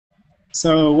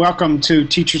So welcome to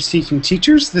Teachers Teaching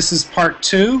Teachers. This is part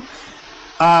 2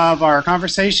 of our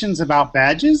conversations about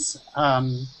badges.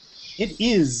 It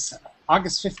is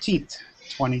August 15th,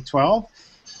 2012,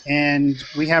 and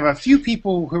we have a few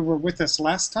people who were with us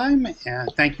last time, and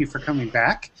thank you for coming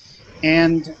back.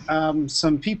 And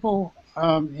some people,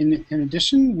 in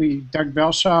addition, Doug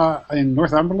Belshaw in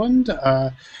Northumberland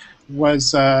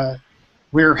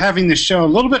we're having the show a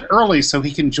little bit early so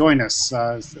he can join us.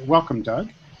 Welcome, Doug.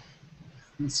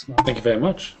 Thank you very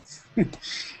much.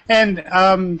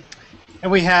 And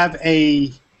we have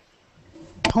a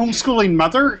homeschooling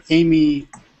mother, Amy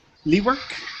Lewark.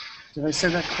 Did I say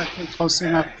that correctly? Close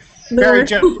enough.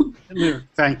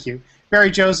 Thank you.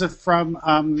 Barry Joseph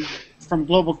from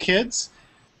Global Kids.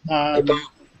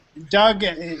 Doug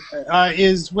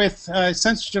is with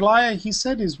since July. He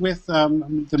said is with the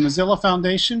Mozilla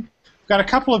Foundation. Got a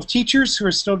couple of teachers who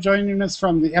are still joining us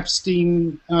from the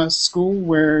Epstein School,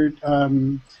 where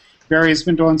Barry has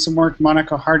been doing some work.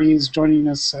 Monika Hardy is joining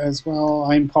us as well.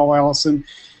 I'm Paul Allison.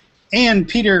 And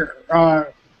Peter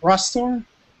Rawsthorne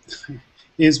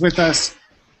is with us.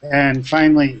 And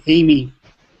finally, Amy,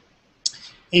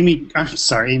 I'm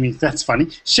sorry, Amy, that's funny.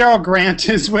 Sheryl Grant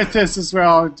is with us as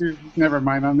well. Never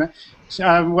mind on that.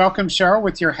 Welcome, Sheryl,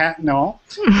 with your hat and all.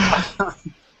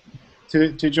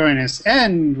 To join us.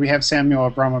 And we have Samuel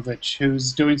Abramovich,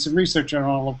 who's doing some research on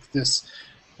all of this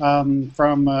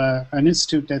from an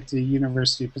institute at the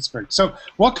University of Pittsburgh. So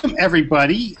welcome,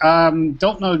 everybody.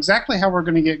 Don't know exactly how we're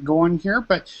going to get going here,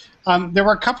 but there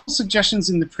were a couple suggestions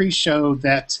in the pre-show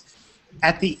that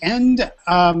at the end,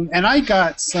 and I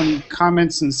got some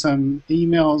comments and some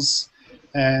emails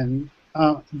and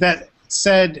that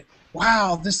said,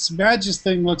 wow, this badges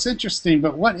thing looks interesting,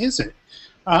 but what is it?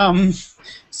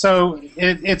 So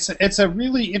it's a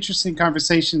really interesting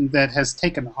conversation that has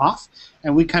taken off,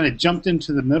 and we kind of jumped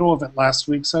into the middle of it last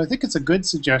week. So I think it's a good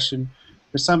suggestion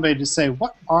for somebody to say,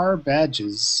 what are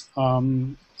badges?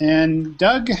 And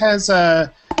Doug has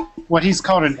what he's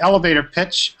called an elevator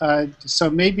pitch. So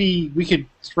maybe we could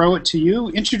throw it to you.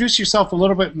 Introduce yourself a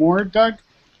little bit more, Doug.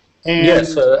 And,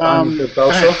 yes, I'm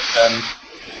Belshaw.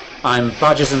 I'm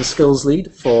Badges and Skills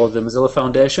Lead for the Mozilla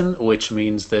Foundation, which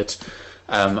means that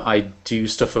I do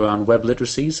stuff around web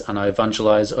literacies and I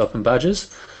evangelize open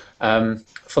badges.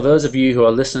 For those of you who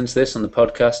are listening to this on the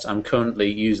podcast, I'm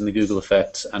currently using the Google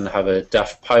effects and have a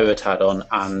Daft Pirate hat on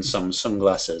and some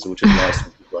sunglasses, which is why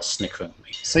some people are snickering at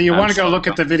me. So you want to go look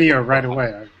at the video right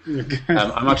away.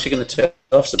 I'm actually going to turn it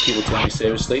off so people take me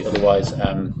seriously, otherwise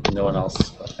no one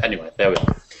else. Anyway, there we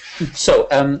go. So,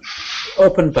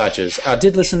 open badges. I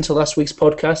did listen to last week's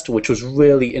podcast, which was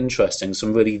really interesting,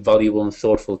 some really valuable and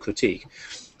thoughtful critique.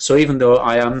 So even though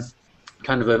I am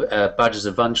kind of a badges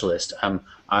evangelist,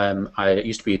 I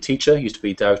used to be a teacher, used to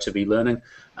be Director of E-Learning.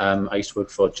 I used to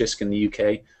work for JISC in the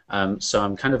UK, so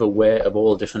I'm kind of aware of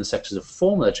all the different sectors of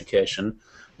formal education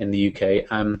in the UK,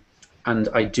 and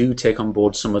I do take on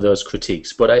board some of those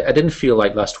critiques. But I didn't feel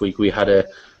like last week we had a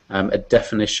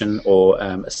definition or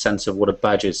a sense of what a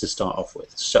badge is to start off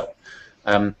with. So,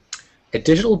 a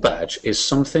digital badge is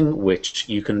something which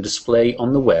you can display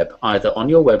on the web, either on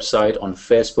your website, on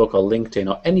Facebook or LinkedIn,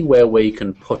 or anywhere where you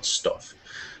can put stuff.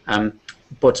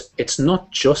 But it's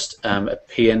not just a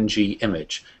PNG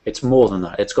image. It's more than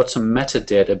that. It's got some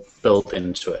metadata built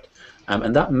into it.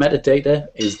 And that metadata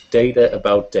is data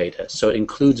about data. So it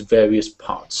includes various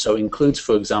parts. So it includes,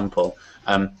 for example,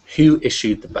 who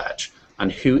issued the badge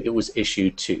and who it was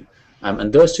issued to.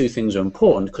 And those two things are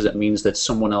important because it means that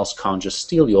someone else can't just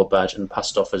steal your badge and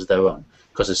pass it off as their own.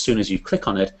 Because as soon as you click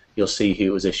on it, you'll see who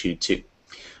it was issued to.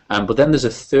 But then there's a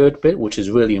third bit which is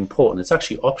really important. It's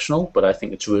actually optional, but I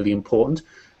think it's really important,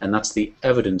 and that's the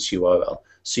evidence URL.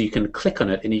 So you can click on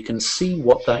it and you can see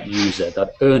what that user,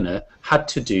 that earner, had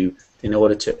to do in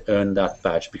order to earn that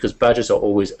badge, because badges are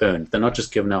always earned. They're not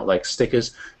just given out like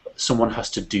stickers. Someone has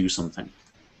to do something.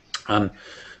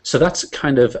 So that's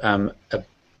kind of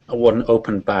what an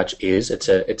open badge is. It's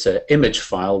an image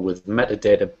file with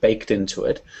metadata baked into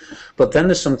it. But then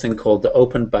there's something called the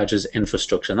Open Badges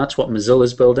Infrastructure, and that's what Mozilla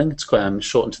is building. It's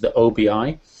shortened to the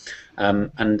OBI.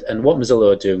 And what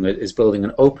Mozilla are doing is building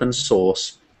an open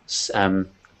source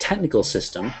technical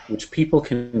system which people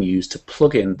can use to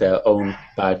plug in their own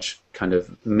badge kind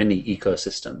of mini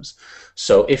ecosystems.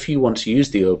 So if you want to use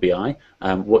the OBI,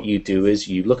 what you do is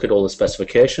you look at all the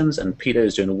specifications, and Peter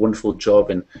is doing a wonderful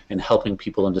job in helping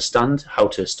people understand how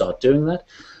to start doing that.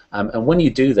 And when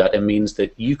you do that, it means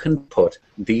that you can put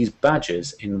these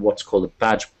badges in what's called a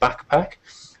badge backpack,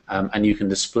 and you can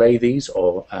display these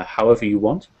or however you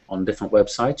want on different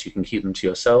websites. You can keep them to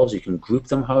yourselves. You can group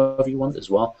them however you want as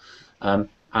well.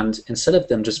 And instead of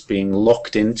them just being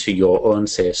locked into your own,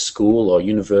 say, school or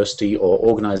university or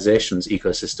organization's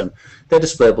ecosystem, they're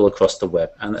displayable across the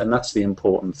web. And that's the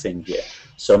important thing here.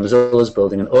 So Mozilla is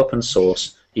building an open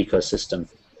source ecosystem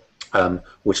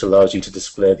which allows you to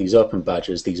display these open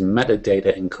badges, these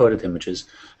metadata encoded images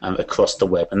across the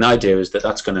web. And the idea is that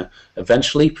that's going to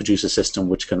eventually produce a system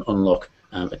which can unlock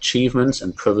achievements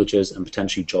and privileges and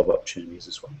potentially job opportunities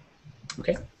as well.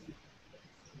 Okay.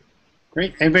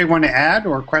 Great. Anybody want to add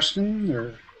or question?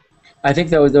 Or? I think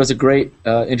that was a great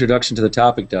introduction to the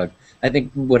topic, Doug. I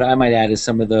think what I might add is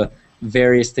some of the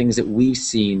various things that we've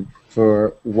seen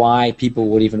for why people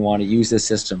would even want to use this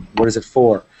system. What is it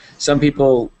for? Some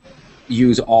people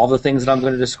use all the things that I'm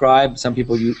going to describe. Some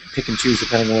people pick and choose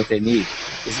depending on what they need.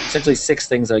 There's essentially 6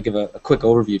 things that I give a quick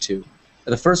overview to.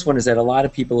 The first one is that a lot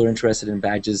of people are interested in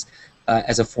badges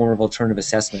as a form of alternative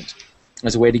assessment,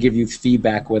 as a way to give youth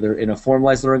feedback, whether in a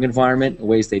formalized learning environment, in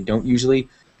ways they don't usually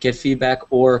get feedback,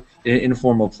 or in an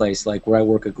informal place like where I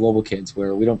work at Global Kids,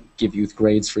 where we don't give youth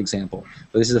grades, for example.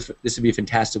 But this would be a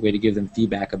fantastic way to give them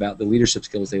feedback about the leadership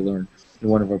skills they learn in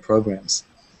one of our programs.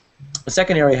 The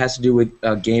second area has to do with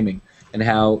gaming, and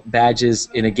how badges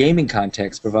in a gaming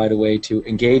context provide a way to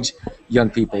engage young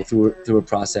people through a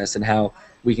process, and how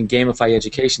we can gamify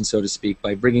education, so to speak,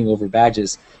 by bringing over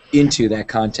badges into that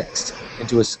context,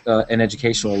 into an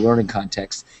educational learning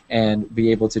context, and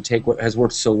be able to take what has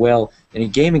worked so well in a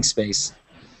gaming space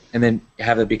and then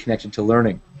have it be connected to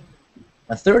learning.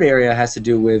 A third area has to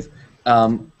do with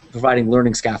providing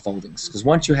learning scaffoldings, because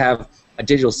once you have a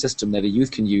digital system that a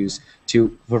youth can use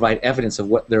to provide evidence of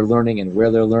what they're learning and where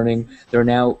they're learning, there are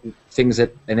now things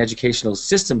that an educational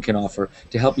system can offer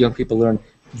to help young people learn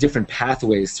different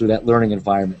pathways through that learning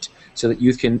environment, so that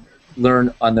youth can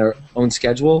learn on their own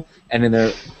schedule and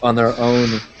on their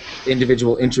own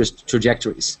individual interest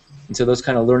trajectories. And so those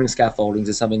kind of learning scaffoldings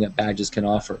is something that badges can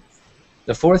offer.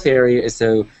 The fourth area is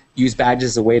to use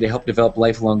badges as a way to help develop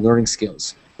lifelong learning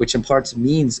skills, which in parts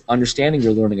means understanding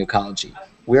your learning ecology.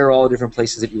 Where are all the different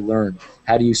places that you learn?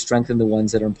 How do you strengthen the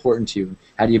ones that are important to you?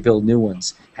 How do you build new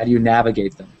ones? How do you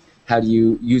navigate them? How do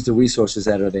you use the resources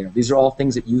that are there? These are all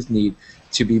things that youth need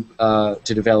to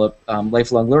develop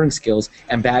lifelong learning skills,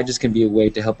 and badges can be a way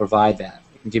to help provide that.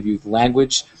 It can give youth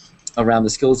language around the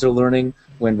skills they're learning,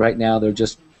 when right now they're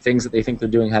just things that they think they're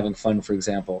doing, having fun, for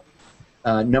example.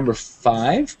 Number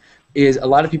 5 is a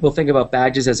lot of people think about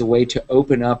badges as a way to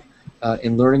open up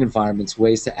in learning environments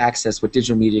ways to access what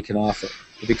digital media can offer.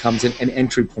 It becomes an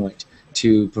entry point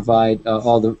to provide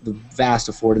all the vast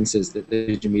affordances that the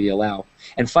digital media allow.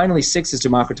 And finally, 6 is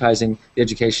democratizing the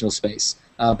educational space.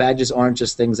 Badges aren't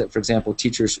just things that, for example,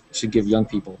 teachers should give young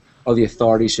people or the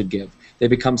authorities should give. They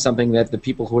become something that the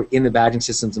people who are in the badging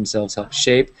systems themselves help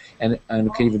shape and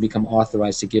can even become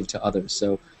authorized to give to others.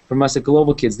 So from us at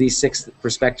Global Kids, these 6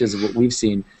 perspectives of what we've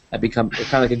seen have become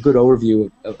kind of like a good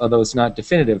overview, although it's not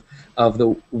definitive, of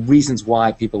the reasons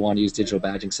why people want to use digital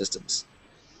badging systems.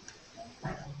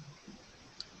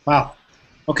 Wow.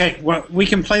 Okay, well, we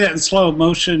can play that in slow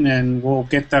motion, and we'll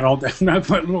get that all done.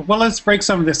 Well, let's break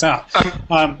some of this out.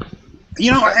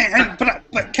 You know,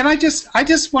 but can I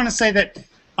just want to say that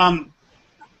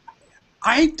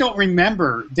I don't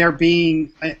remember there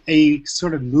being a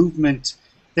sort of movement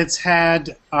that's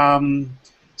had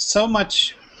so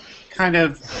much kind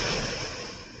of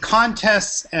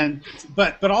contests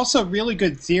but also really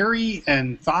good theory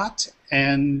and thought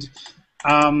and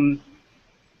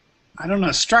I don't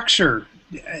know, structure.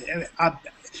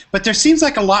 But there seems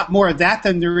like a lot more of that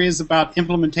than there is about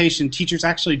implementation, teachers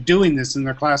actually doing this in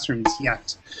their classrooms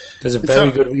yet. There's a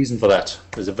very good reason for that.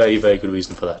 There's a very, very good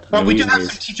reason for that. Well, we do have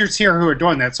some teachers here who are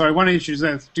doing that, so I want to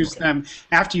introduce them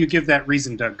after you give that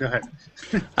reason, Doug. Go ahead.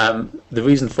 The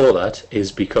reason for that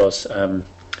is because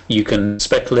you can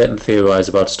speculate and theorize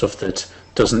about stuff that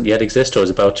doesn't yet exist or is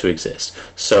about to exist.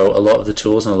 So a lot of the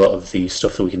tools and a lot of the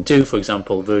stuff that we can do, for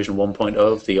example, version 1.0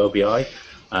 of the OBI,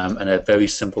 and a very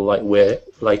simple,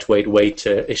 lightweight way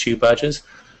to issue badges,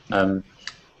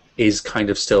 is kind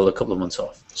of still a couple of months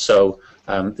off. So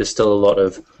there's still a lot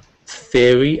of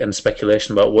theory and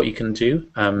speculation about what you can do.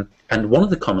 And one of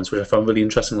the comments, which I found really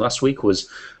interesting last week, was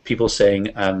people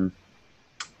saying,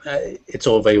 it's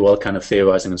all very well kind of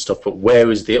theorizing and stuff, but where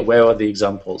are the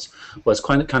examples? Well, it's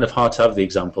kind of hard to have the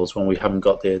examples when we haven't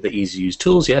got the easy to use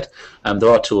tools yet. There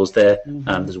are tools there.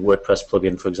 There's a WordPress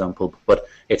plugin, for example, but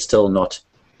it's still not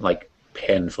like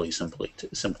painfully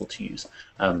simple to use.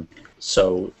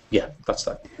 So yeah, that's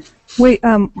that. We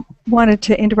wanted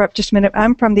to interrupt just a minute.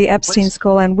 I'm from the Epstein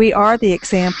School, and we are the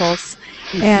examples.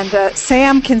 And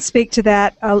Sam can speak to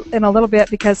that in a little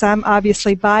bit because I'm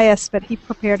obviously biased, but he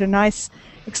prepared a nice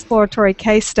exploratory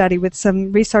case study with some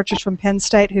researchers from Penn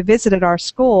State who visited our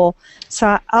school.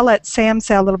 So I'll let Sam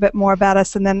say a little bit more about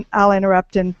us, and then I'll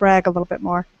interrupt and brag a little bit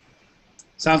more.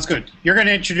 Sounds good. You're going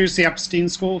to introduce the Epstein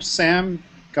School. Sam,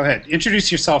 go ahead. Introduce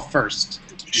yourself first.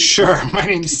 Sure. My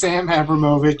name is Sam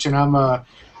Abramovich, and I'm a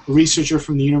researcher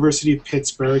from the University of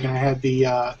Pittsburgh, and I had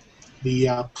the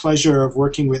pleasure of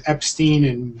working with Epstein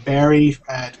and Barry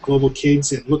at Global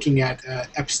Kids and looking at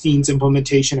Epstein's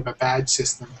implementation of a badge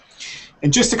system.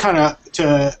 And just to kind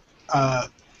of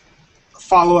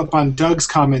follow up on Doug's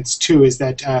comments too, is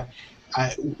that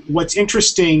what's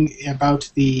interesting about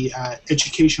the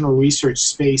educational research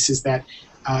space is that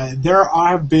there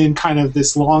have been kind of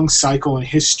this long cycle in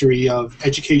history of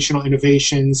educational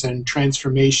innovations and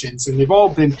transformations, and they've all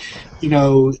been,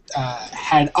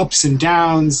 had ups and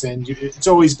downs, and it's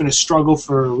always been a struggle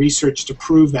for research to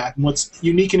prove that. And what's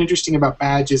unique and interesting about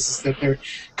badges is that they're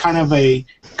kind of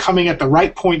coming at the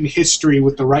right point in history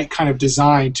with the right kind of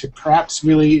design to perhaps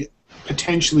really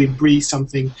potentially breathe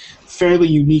something fairly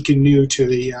unique and new to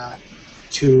the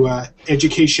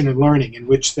education and learning, in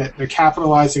which that they're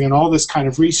capitalizing on all this kind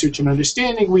of research and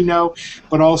understanding we know,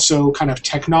 but also kind of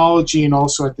technology, and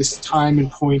also at this time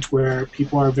and point where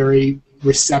people are very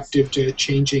receptive to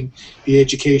changing the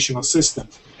educational system.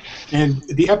 And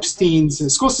the Epstein's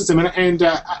school system, and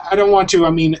I don't want to,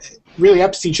 really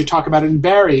Epstein should talk about it, and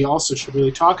Barry also should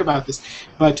really talk about this,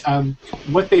 but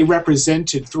what they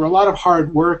represented through a lot of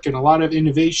hard work and a lot of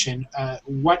innovation,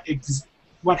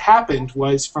 what happened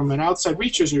was, from an outside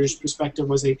researcher's perspective,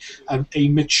 was a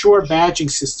mature badging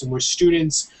system where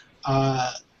students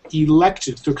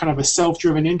elected through kind of a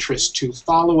self-driven interest to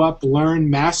follow up, learn,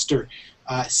 master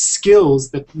skills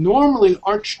that normally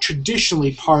aren't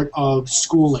traditionally part of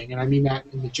schooling, and I mean that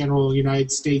in the general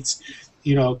United States,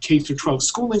 K through 12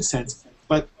 schooling sense.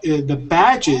 But the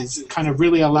badges kind of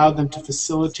really allowed them to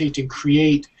facilitate and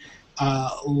create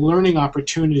learning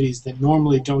opportunities that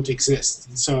normally don't exist.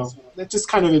 And so that just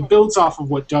kind of, it builds off of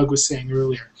what Doug was saying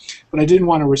earlier. But I didn't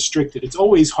want to restrict it. It's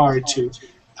always hard to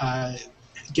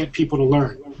get people to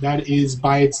learn. That is,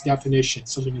 by its definition,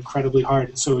 something incredibly hard.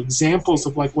 And so examples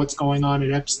of like what's going on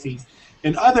at Epstein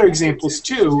and other examples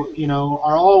too,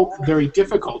 are all very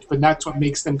difficult, but that's what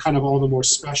makes them kind of all the more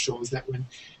special, is that when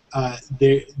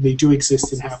they do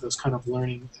exist and have those kind of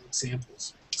learning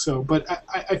examples. So, but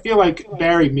I feel like,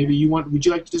 Barry, maybe would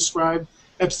you like to describe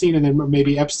Epstein, and then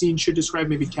maybe Epstein should describe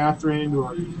maybe Kathryn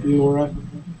or Leora?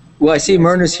 Well, I see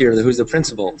Myrna's here, who's the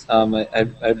principal. I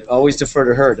always defer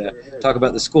to her to talk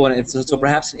about the school, and so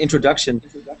perhaps an introduction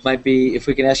might be if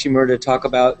we can ask you, Myrna, to talk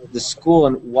about the school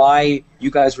and why you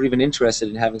guys were even interested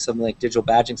in having something like digital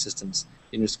badging systems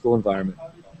in your school environment.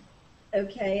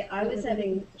 Okay, I was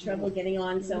having trouble getting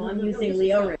on, so I'm using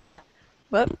Leora.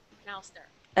 Whoop.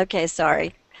 Okay,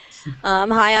 sorry.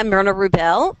 Hi, I'm Myrna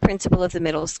Rubel, principal of the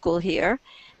middle school here,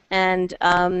 and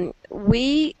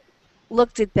we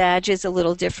looked at badges a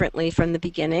little differently from the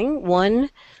beginning. One,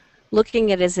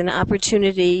 looking at it as an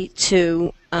opportunity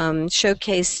to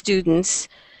showcase students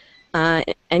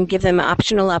and give them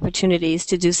optional opportunities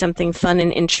to do something fun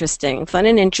and interesting. Fun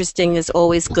and interesting is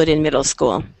always good in middle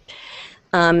school.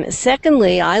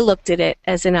 Secondly, I looked at it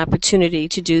as an opportunity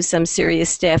to do some serious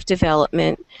staff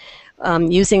development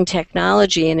using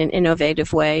technology in an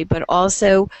innovative way, but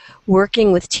also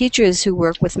working with teachers who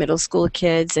work with middle school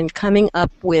kids and coming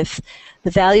up with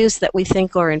the values that we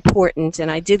think are important.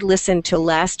 And I did listen to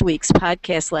last week's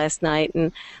podcast last night,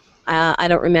 and I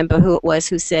don't remember who it was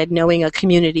who said knowing a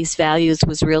community's values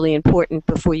was really important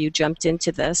before you jumped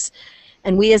into this.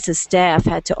 And we as a staff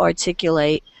had to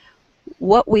articulate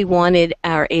what we wanted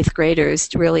our 8th graders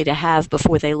to have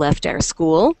before they left our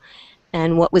school,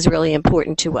 and what was really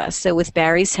important to us. So with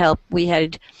Barry's help, we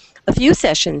had a few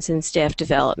sessions in staff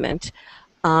development.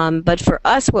 But for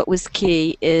us, what was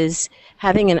key is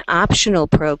having an optional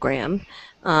program.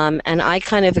 And I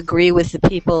kind of agree with the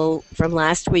people from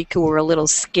last week who were a little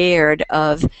scared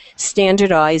of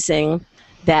standardizing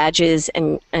badges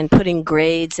and putting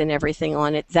grades and everything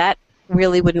on it. That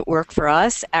really wouldn't work for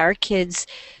us. Our kids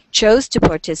chose to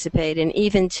participate, and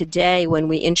even today when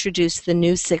we introduced the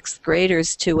new 6th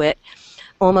graders to it,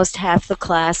 almost half the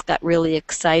class got really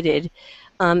excited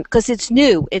because it's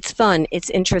new, it's fun, it's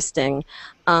interesting,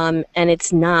 and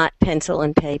it's not pencil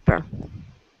and paper.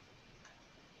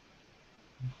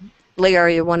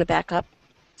 Leora, you want to back up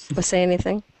or say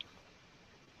anything?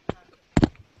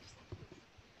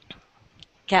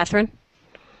 Kathryn?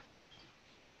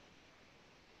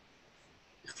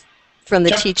 From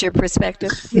the teacher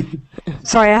perspective?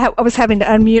 Sorry, I was having to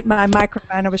unmute my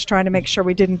microphone. I was trying to make sure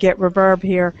we didn't get reverb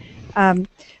here.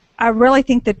 I really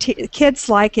think that kids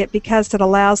like it because it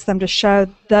allows them to show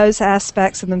those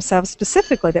aspects of themselves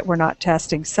specifically that we're not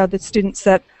testing. So the students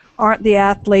that aren't the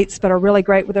athletes but are really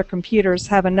great with their computers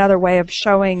have another way of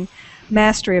showing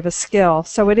mastery of a skill.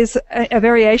 So it is a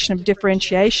variation of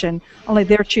differentiation, only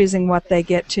they're choosing what they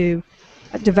get to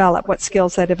develop, what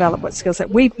skills they develop, what skills that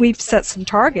we've set some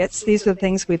targets. These are the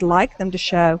things we'd like them to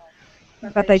show,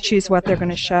 but they choose what they're going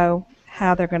to show,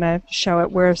 how they're going to show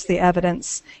it, where's the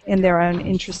evidence in their own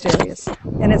interest areas.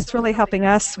 And it's really helping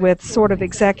us with sort of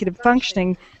executive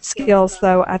functioning skills,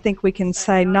 though I think we can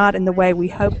say not in the way we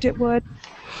hoped it would,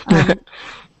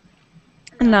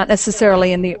 not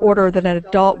necessarily in the order that an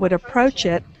adult would approach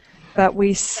it, but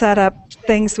we set up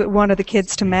things that we wanted the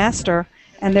kids to master,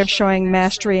 and they're showing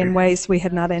mastery in ways we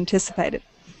had not anticipated.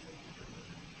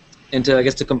 And I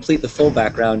guess to complete the full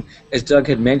background, as Doug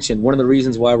had mentioned, one of the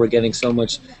reasons why we're getting so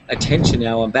much attention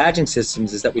now on badging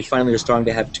systems is that we finally are starting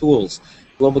to have tools.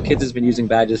 Global Kids has been using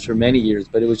badges for many years,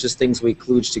 but it was just things we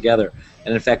kludged together.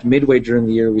 And in fact, midway during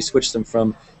the year, we switched them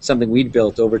from something we'd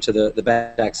built over to the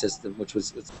badge system, which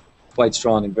was quite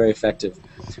strong and very effective.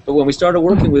 But when we started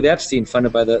working with Epstein,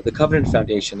 funded by the Covenant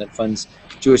Foundation that funds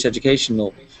Jewish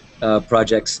educational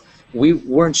projects, we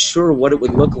weren't sure what it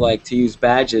would look like to use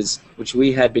badges, which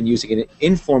we had been using in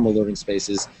informal learning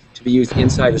spaces, to be used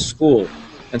inside a school.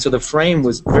 And so the frame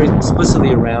was very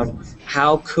explicitly around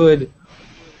how could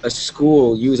a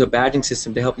school use a badging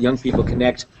system to help young people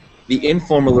connect the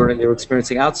informal learning they were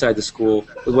experiencing outside the school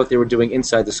with what they were doing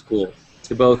inside the school,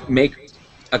 to both make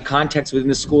a context within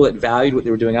the school that valued what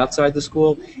they were doing outside the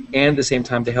school, and at the same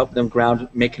time to help them ground,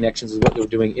 make connections with what they were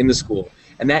doing in the school.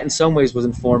 And that in some ways was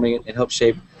informing it and helped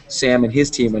shape Sam and his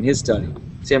team on his study.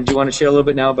 Sam, do you want to share a little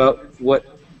bit now about what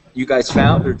you guys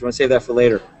found, or do you want to save that for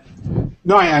later?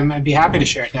 No, I'd be happy to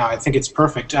share it now. I think it's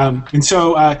perfect. And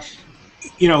so,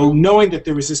 you know, knowing that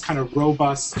there was this kind of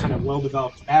robust, kind of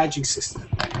well-developed badging system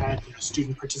that had, you know,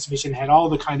 student participation, had all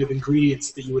the kind of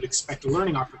ingredients that you would expect a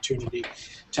learning opportunity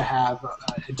to have,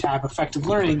 and to have effective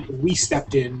learning, we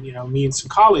stepped in, you know, me and some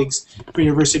colleagues from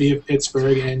University of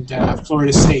Pittsburgh and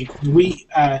Florida State. We,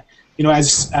 you know,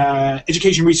 as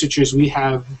education researchers, we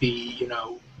have the, you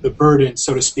know, the burden,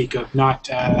 so to speak, of not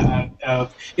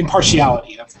of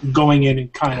impartiality, of going in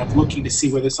and kind of looking to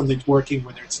see whether something's working,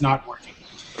 whether it's not working.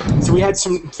 So we had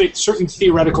some certain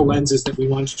theoretical lenses that we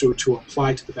wanted to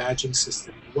apply to the badging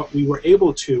system. What we were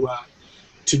able to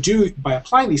do by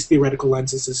applying these theoretical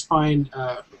lenses is find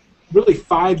really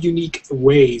 5 unique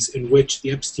ways in which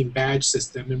the Epstein badge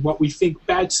system, and what we think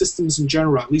badge systems in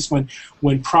general, at least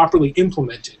when properly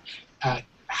implemented,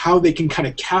 how they can kind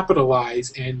of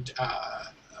capitalize and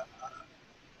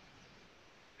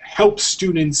help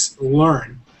students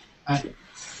learn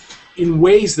in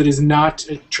ways that is not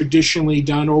traditionally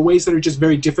done, or ways that are just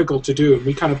very difficult to do. And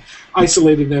we kind of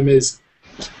isolated them as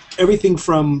everything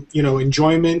from, you know,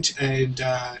 enjoyment and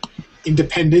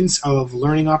independence of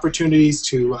learning opportunities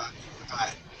to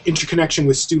interconnection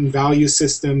with student value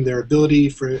system, their ability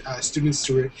for students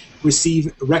to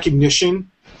receive recognition,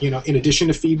 you know, in addition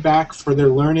to feedback for their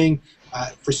learning,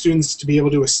 for students to be able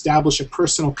to establish a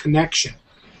personal connection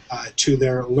to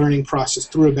their learning process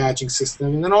through a badging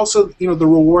system, and then also, you know, the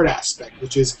reward aspect,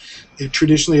 which is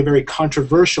traditionally a very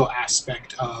controversial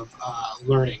aspect of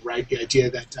learning, right? The idea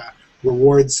that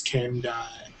rewards can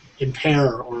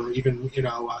impair or even, you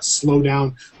know, slow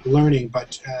down learning,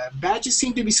 but badges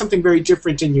seem to be something very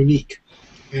different and unique.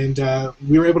 And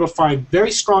we were able to find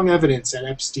very strong evidence at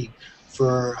Epstein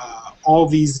for all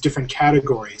these different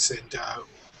categories, and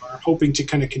are hoping to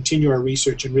kind of continue our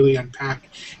research and really unpack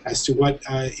as to what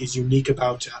is unique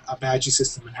about a badging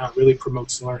system and how it really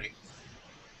promotes learning.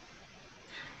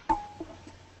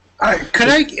 Could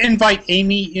I invite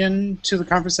Amy into the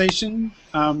conversation?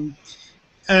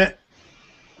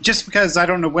 Just because I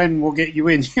don't know when we'll get you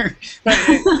in here. But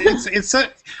it's so,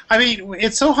 I mean,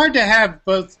 it's so hard to have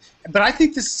both. But I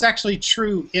think this is actually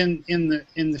true in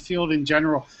the field in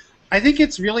general. I think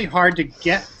it's really hard to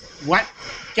get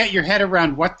your head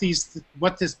around what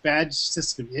this badge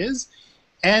system is,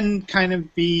 and kind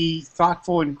of be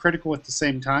thoughtful and critical at the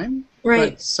same time.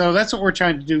 Right. But, so that's what we're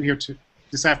trying to do here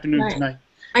this afternoon, tonight.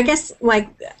 I guess, like,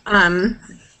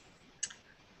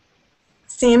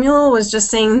 Samuel was just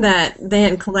saying that they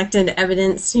had collected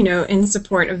evidence, you know, in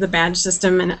support of the badge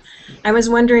system, and I was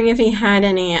wondering if he had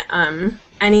any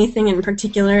anything in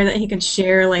particular that he could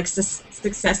share, like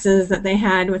successes that they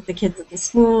had with the kids at the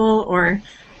school, or,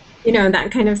 you know, that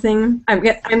kind of thing.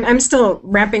 I'm still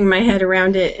wrapping my head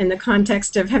around it in the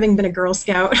context of having been a Girl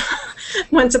Scout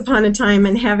once upon a time,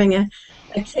 and having a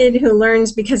kid who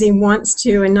learns because he wants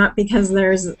to and not because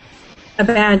there's a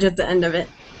badge at the end of it.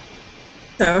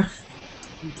 So.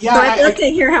 Yeah, So I'd love to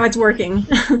hear how it's working.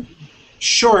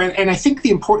 Sure, and I think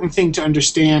the important thing to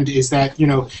understand is that,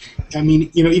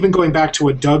 even going back to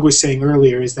what Doug was saying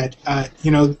earlier, is that,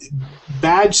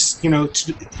 badge,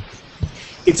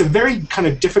 it's a very kind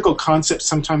of difficult concept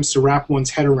sometimes to wrap one's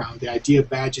head around, the idea of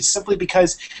badges, simply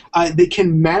because they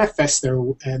can manifest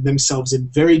themselves in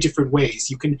very different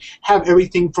ways. You can have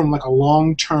everything from like a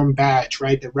long-term badge,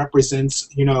 right, that represents,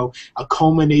 a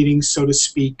culminating, so to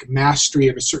speak, mastery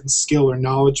of a certain skill or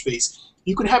knowledge base.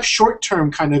 You could have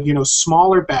short-term kind of,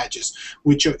 smaller badges,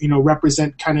 which,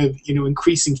 represent kind of,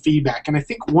 increasing feedback. And I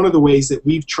think one of the ways that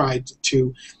we've tried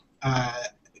to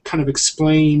kind of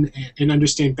explain and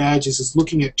understand badges is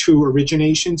looking at two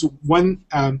originations. One,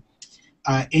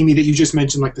 Amy, that you just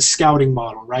mentioned, like the scouting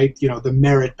model, right? The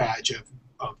merit badge of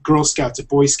Girl Scouts, of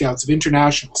Boy Scouts, of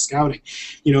international scouting,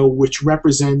 which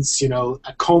represents,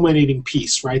 a culminating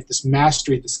piece, right? This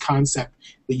mastery, this concept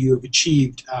that you have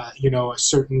achieved, a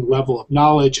certain level of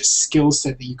knowledge, a skill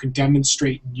set that you can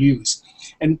demonstrate and use.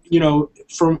 And,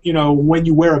 when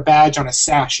you wear a badge on a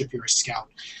sash, if you're a scout,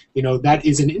 that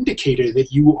is an indicator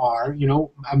that you are,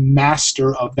 a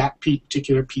master of that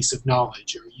particular piece of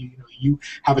knowledge, or you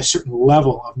have a certain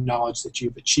level of knowledge that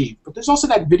you've achieved. But there's also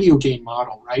that video game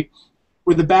model, right,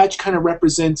 where the badge kind of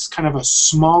represents kind of a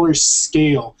smaller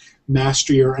scale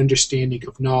mastery or understanding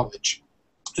of knowledge.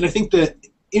 And I think the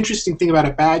interesting thing about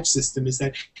a badge system is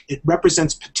that it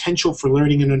represents potential for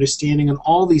learning and understanding on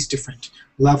all these different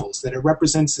levels, that it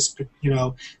represents this,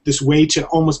 this way to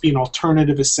almost be an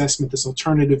alternative assessment, this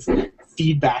alternative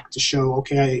feedback to show,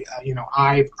 okay,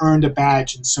 I've earned a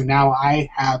badge, and so now I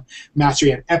have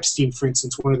mastery. At Epstein, for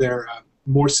instance, one of their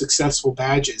more successful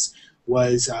badges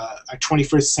was a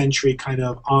 21st century kind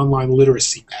of online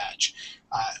literacy badge.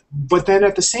 But then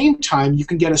at the same time, you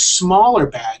can get a smaller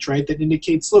badge, right, that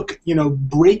indicates, look,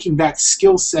 breaking that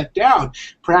skill set down.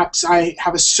 Perhaps I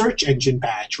have a search engine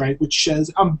badge, right, which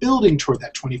says I'm building toward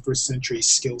that 21st century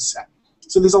skill set.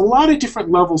 So there's a lot of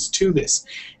different levels to this.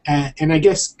 And I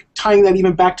guess tying that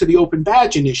even back to the Open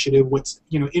Badge Initiative, what's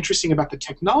interesting about the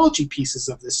technology pieces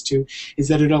of this too is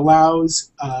that it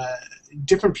allows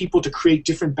different people to create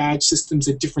different badge systems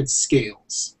at different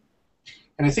scales.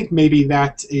 And I think maybe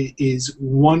that is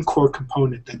one core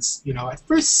component that's, at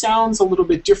first sounds a little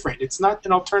bit different. It's not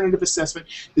an alternative assessment.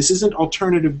 This isn't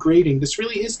alternative grading. This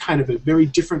really is kind of a very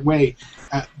different way.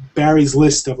 Barry's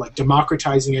list of like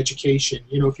democratizing education.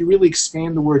 If you really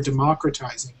expand the word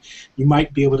democratizing, you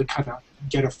might be able to kind of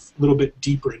get a little bit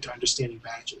deeper into understanding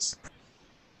badges.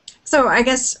 So I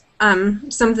guess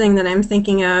something that I'm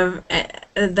thinking of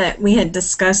that we had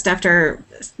discussed after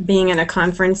being at a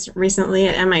conference recently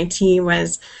at MIT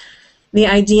was the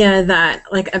idea that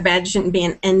like a badge shouldn't be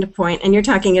an endpoint, and you're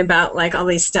talking about like all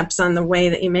these steps on the way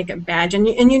that you make a badge, and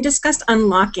you discussed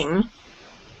unlocking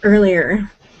earlier.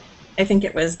 I think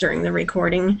it was during the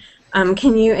recording.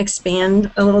 Can you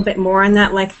expand a little bit more on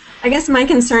that? Like, I guess my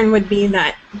concern would be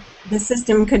that the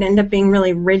system could end up being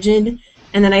really rigid,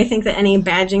 and then I think that any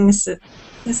badging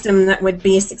system that would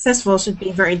be successful should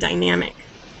be very dynamic.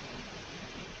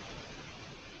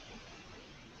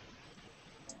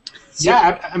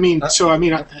 Yeah,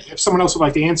 if someone else would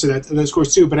like to answer that, those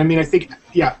course too. But I think,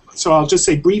 yeah. So I'll just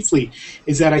say briefly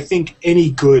is that I think any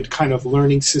good kind of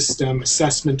learning system,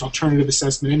 assessment, alternative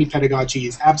assessment, any pedagogy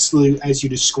is absolutely, as you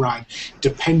described,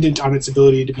 dependent on its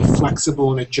ability to be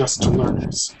flexible and adjust to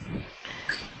learners.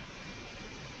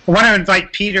 I want to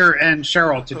invite Peter and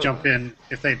Sheryl to jump in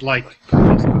if they'd like.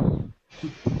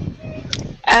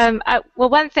 Well,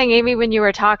 one thing, Amy, when you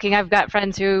were talking, I've got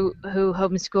friends who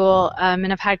homeschool,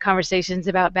 and I've had conversations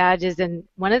about badges, and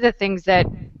one of the things that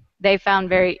they found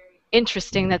very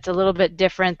interesting that's a little bit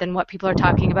different than what people are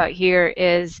talking about here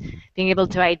is being able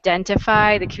to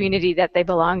identify the community that they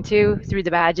belong to through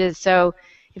the badges. So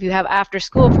if you have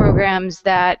after-school programs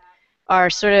that are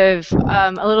sort of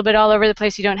a little bit all over the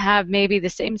place, you don't have maybe the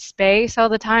same space all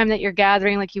the time that you're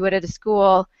gathering like you would at a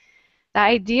school, the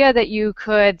idea that you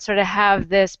could sort of have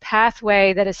this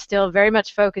pathway that is still very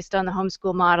much focused on the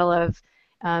homeschool model of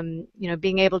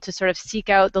being able to sort of seek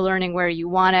out the learning where you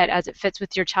want it as it fits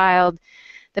with your child.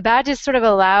 The badges sort of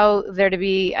allow there to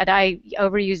be, and I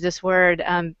overuse this word,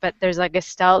 but there's like a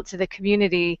gestalt to the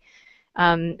community.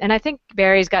 And I think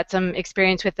Barry's got some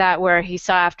experience with that where he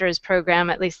saw after his program,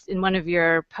 at least in one of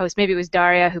your posts, maybe it was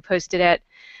Daria who posted it.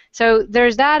 So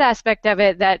there's that aspect of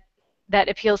it that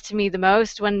appeals to me the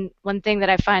most. One thing that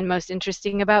I find most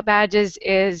interesting about badges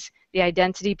is the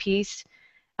identity piece.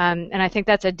 And I think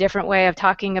that's a different way of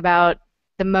talking about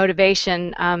the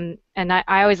motivation. And I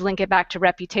always link it back to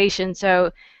reputation.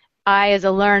 So I, as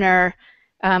a learner,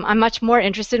 I'm much more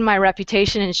interested in my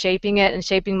reputation and shaping it and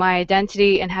shaping my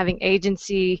identity and having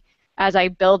agency as I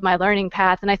build my learning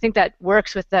path. And I think that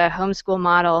works with the homeschool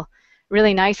model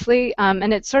really nicely.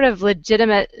 And it's sort of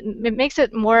legitimate. It makes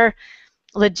it more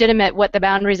legitimate what the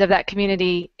boundaries of that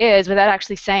community is without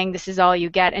actually saying this is all you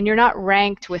get. And you're not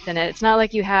ranked within it. It's not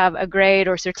like you have a grade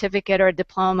or certificate or a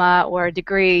diploma or a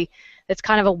degree that's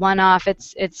kind of a one-off.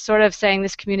 It's sort of saying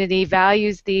this community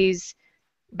values these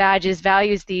badges,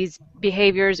 values these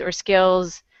behaviors or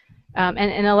skills,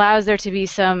 and allows there to be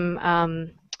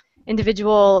some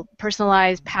individual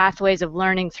personalized pathways of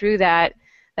learning through that.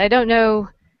 I don't know,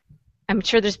 I'm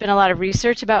sure there's been a lot of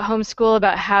research about homeschool,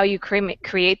 about how you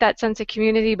create that sense of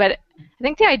community, but I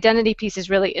think the identity piece is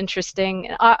really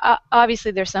interesting.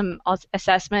 Obviously there's some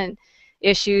assessment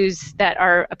issues that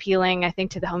are appealing, I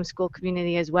think, to the homeschool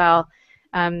community as well.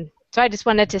 So I just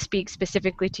wanted to speak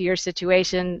specifically to your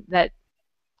situation. That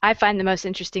I find the most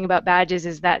interesting about badges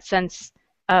is that sense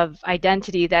of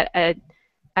identity that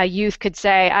a youth could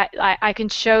say, I can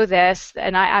show this,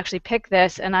 and I actually pick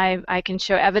this, and I can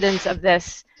show evidence of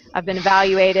this. I've been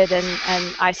evaluated,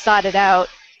 and I sought it out.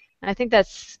 And I think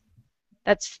that's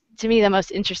to me the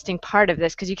most interesting part of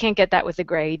this, because you can't get that with a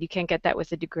grade, you can't get that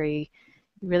with a degree,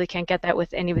 you really can't get that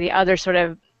with any of the other sort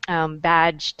of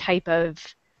badge type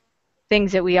of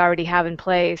things that we already have in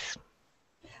place.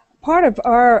 Part of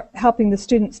our helping the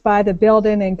students buy the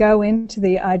build-in and go into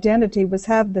the identity was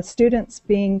have the students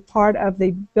being part of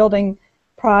the building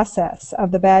process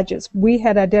of the badges. We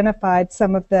had identified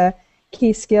some of the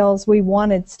key skills we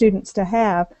wanted students to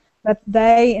have, but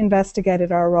they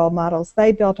investigated our role models.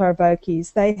 They built our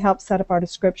vocies. They helped set up our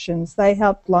descriptions. They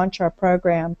helped launch our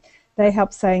program. They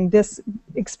helped saying this,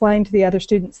 explain to the other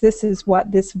students, this is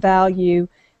what this value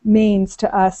means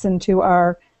to us and to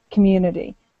our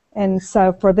community. And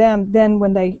so for them, then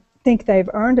when they think they've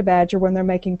earned a badge or when they're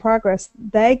making progress,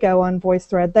 they go on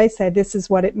VoiceThread. They say, this is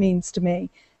what it means to me.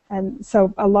 And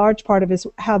so a large part of it is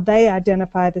how they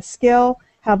identify the skill,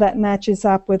 how that matches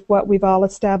up with what we've all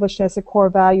established as a core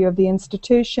value of the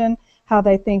institution, how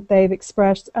they think they've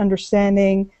expressed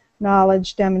understanding,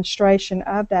 knowledge, demonstration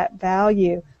of that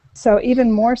value. So even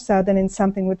more so than in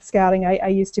something with scouting, I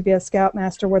used to be a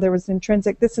scoutmaster where there was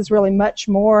intrinsic. This is really much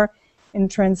more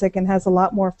intrinsic and has a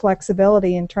lot more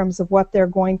flexibility in terms of what they're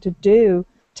going to do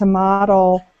to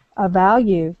model a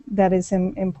value that is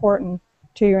important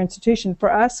to your institution.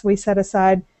 For us, we set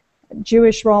aside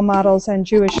Jewish role models and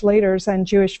Jewish leaders and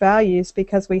Jewish values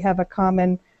because we have a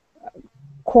common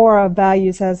core of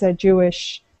values as a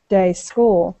Jewish day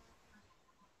school.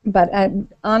 But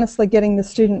honestly, getting the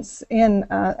students in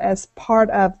as part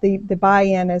of the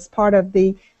buy-in, as part of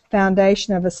the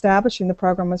foundation of establishing the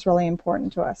program was really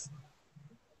important to us.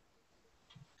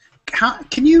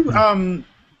 Can you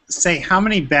say how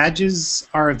many badges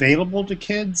are available to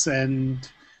kids and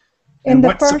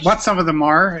what some of them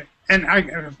are? And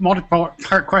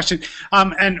multiple-part question.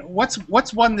 And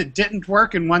what's one that didn't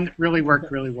work and one that really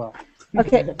worked really well?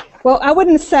 Okay. Well, I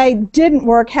wouldn't say didn't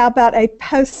work. How about a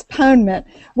postponement?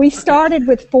 We started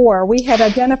with 4. We had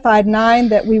identified 9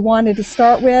 that we wanted to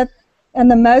start with,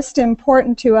 and the most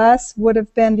important to us would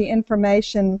have been the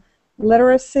information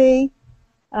literacy,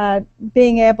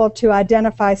 being able to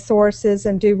identify sources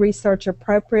and do research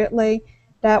appropriately.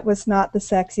 That was not the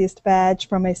sexiest badge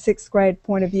from a 6th grade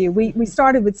point of view. We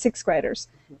started with 6th graders.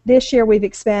 This year we've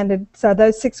expanded, so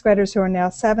those 6th graders who are now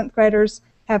 7th graders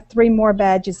have 3 more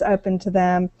badges open to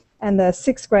them, and the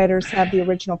 6th graders have the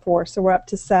original 4, so we're up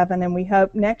to 7, and we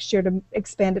hope next year to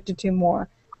expand it to 2 more.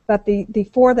 But the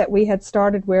 4 that we had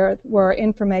started with were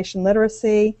information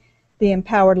literacy, the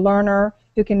empowered learner,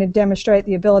 who can demonstrate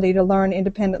the ability to learn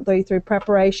independently through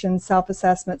preparation,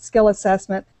 self-assessment, skill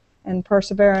assessment, and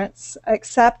perseverance,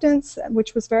 acceptance,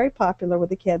 which was very popular with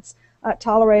the kids,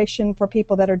 toleration for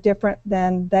people that are different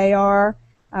than they are,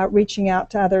 reaching out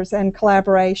to others, and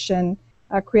collaboration,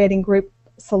 creating group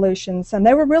solutions. And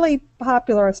they were really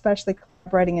popular, especially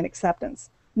collaborating and acceptance.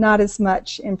 Not as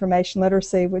much information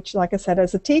literacy, which, like I said,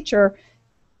 as a teacher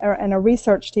and a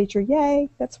research teacher, yay,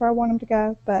 that's where I want them to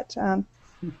go. But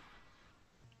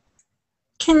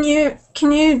Can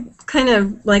you kind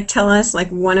of like tell us like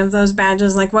one of those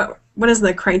badges, like what is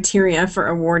the criteria for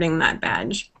awarding that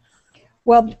badge?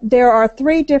 Well, there are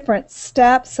 3 different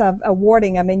steps of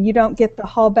awarding. I mean, you don't get the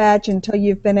whole badge until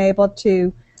you've been able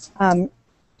to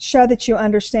show that you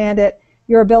understand it,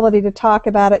 your ability to talk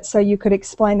about it so you could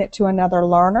explain it to another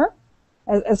learner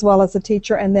as well as a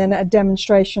teacher, and then a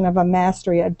demonstration of a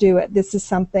mastery, a do it. This is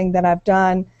something that I've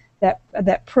done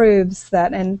that proves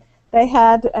that. And they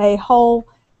had a whole,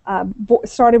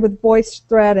 started with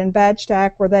VoiceThread and Badge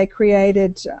Stack, where they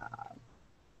created,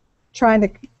 trying to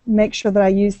make sure that I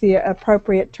use the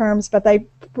appropriate terms, but they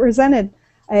presented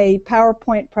a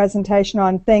PowerPoint presentation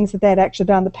on things that they had actually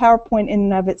done. The PowerPoint in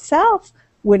and of itself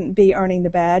wouldn't be earning the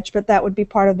badge, but that would be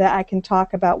part of that. I can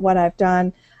talk about what I've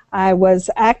done. I was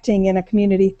acting in a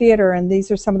community theater, and these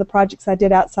are some of the projects I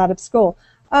did outside of school.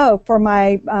 Oh, for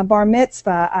my bar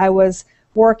mitzvah, I was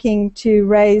working to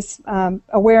raise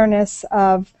awareness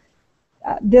of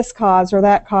this cause or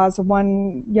that cause.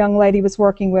 One young lady was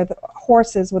working with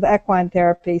horses with equine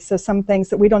therapy, so some things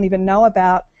that we don't even know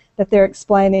about that they're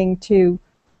explaining to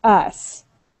us.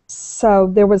 So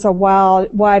there was a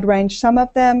wide range. Some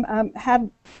of them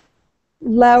had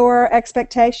lower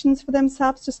expectations for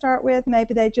themselves to start with.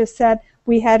 Maybe they just said,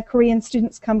 we had Korean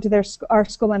students come to our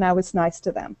school and I was nice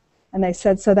to them. And they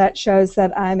said, so that shows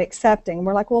that I'm accepting. And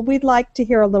we're like, well, we'd like to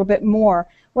hear a little bit more.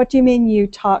 What do you mean you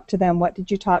talked to them? What did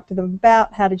you talk to them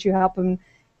about? How did you help them,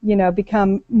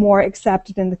 become more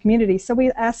accepted in the community? So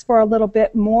we asked for a little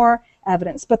bit more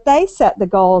evidence. But they set the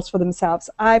goals for themselves.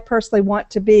 I personally want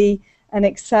to be an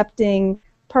accepting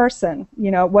person.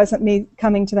 It wasn't me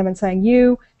coming to them and saying,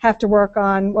 you have to work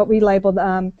on what we labeled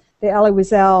the Elie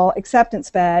Wiesel acceptance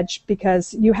badge,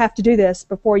 because you have to do this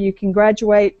before you can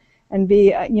graduate and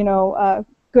be, a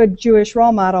good Jewish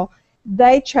role model.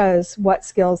 They chose what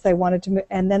skills they wanted to,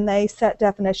 and then they set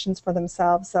definitions for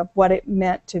themselves of what it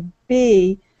meant to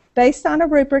be based on a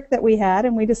rubric that we had,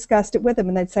 and we discussed it with them.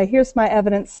 And they'd say, here's my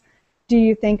evidence. Do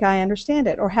you think I understand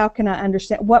it? Or how can I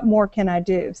understand? What more can I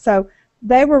do? So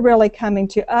they were really coming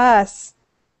to us,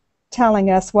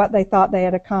 telling us what they thought they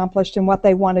had accomplished and what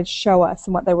they wanted to show us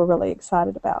and what they were really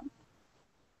excited about.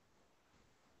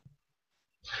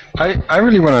 I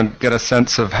really want to get a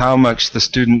sense of how much the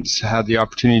students had the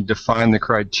opportunity to define the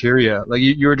criteria. Like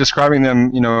you were describing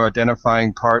them,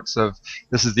 identifying parts of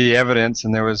this is the evidence,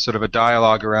 and there was sort of a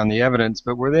dialogue around the evidence,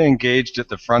 but were they engaged at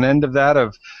the front end of that,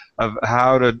 of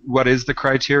what is the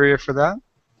criteria for that?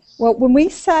 Well, when we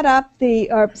set up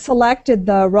selected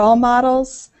the role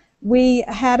models, we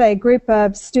had a group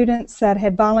of students that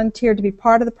had volunteered to be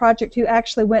part of the project who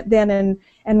actually went then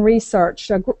and researched.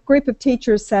 A group of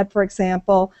teachers said, for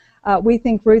example, we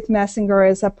think Ruth Messinger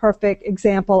is a perfect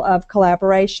example of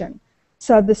collaboration.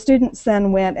 So the students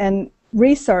then went and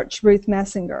researched Ruth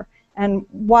Messinger. And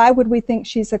why would we think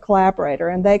she's a collaborator?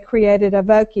 And they created a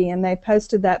Vokie, and they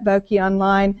posted that Vokie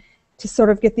online to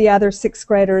sort of get the other sixth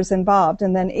graders involved.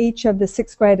 And then each of the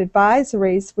sixth grade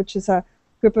advisories, which is a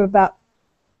group of about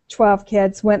 12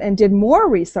 kids, went and did more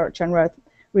research on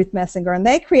Ruth Messinger. And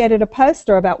they created a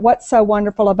poster about what's so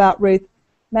wonderful about Ruth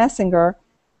Messinger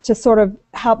to sort of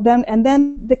help them. And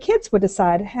then the kids would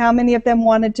decide how many of them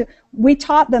wanted to. We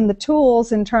taught them the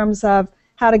tools in terms of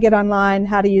how to get online,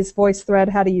 how to use VoiceThread,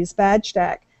 how to use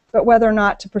BadgeStack, but whether or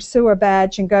not to pursue a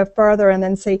badge and go further and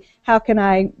then see how can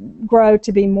I grow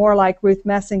to be more like Ruth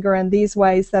Messinger in these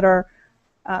ways that are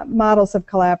models of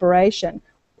collaboration.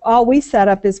 All we set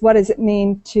up is what does it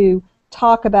mean to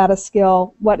talk about a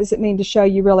skill, what does it mean to show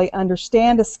you really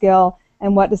understand a skill,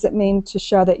 and what does it mean to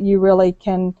show that you really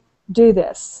can do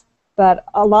this. But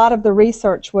a lot of the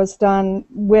research was done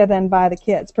with and by the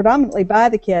kids, predominantly by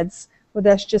the kids, with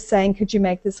us just saying, could you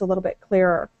make this a little bit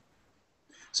clearer?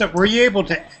 So were you able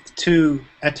to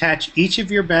attach each of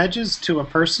your badges to a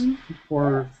person,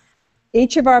 or?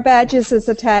 Each of our badges is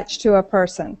attached to a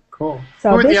person. Cool.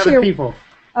 So who are the other people?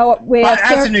 Oh,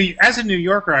 as a New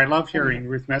Yorker, I love hearing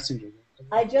Ruth Messinger.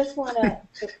 I just want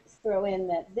to throw in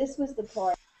that this was the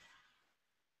part.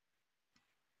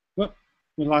 Whoop,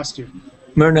 we lost you.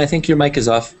 Myrna, I think your mic is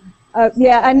off.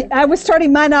 Yeah, and I was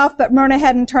turning mine off, but Myrna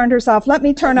hadn't turned hers off. Let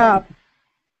me turn off.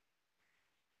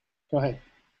 Go ahead.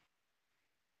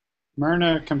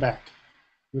 Myrna, come back.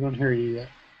 We don't hear you yet.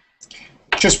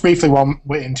 Just briefly,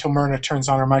 until Myrna turns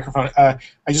on her microphone, I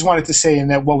just wanted to say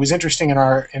that what was interesting in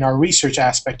our research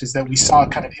aspect is that we saw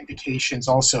kind of indications,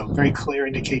 also very clear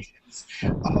indications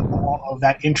of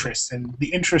that interest. And the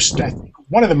interest, I think,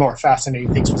 one of the more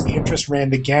fascinating things was the interest ran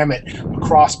the gamut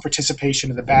across participation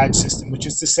in the badge system, which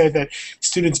is to say that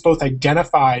students both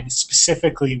identified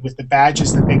specifically with the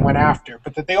badges that they went after,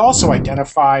 but that they also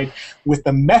identified with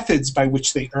the methods by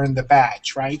which they earned the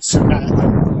badge, right? So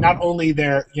not only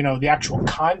their, the actual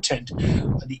content,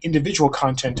 the individual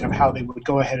content of how they would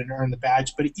go ahead and earn the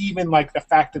badge, but even like the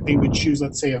fact that they would choose,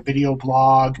 let's say, a video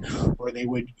blog, or they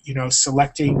would,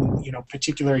 selecting,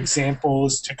 particular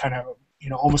examples to kind of,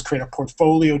 almost create a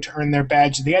portfolio to earn their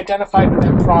badge. They identified with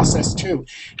that process too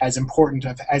as important,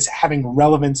 as having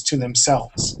relevance to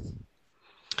themselves.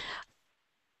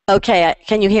 Okay,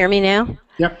 can you hear me now?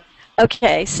 Yep.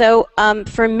 Okay, so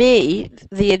for me,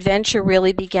 the adventure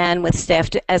really began with staff,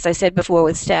 as I said before,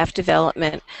 with staff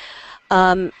development.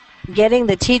 getting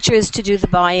the teachers to do the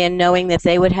buy-in, knowing that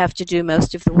they would have to do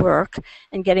most of the work,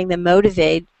 and getting them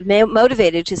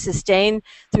motivated to sustain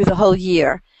through the whole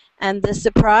year. And the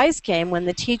surprise came when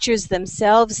the teachers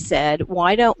themselves said,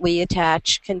 why don't we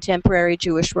attach contemporary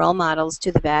Jewish role models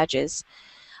to the badges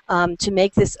to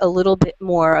make this a little bit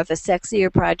more of a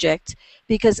sexier project?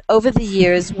 Because over the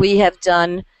years we have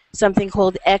done something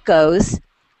called echoes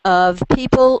of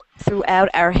people throughout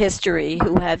our history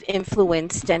who have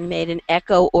influenced and made an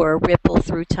echo or a ripple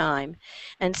through time.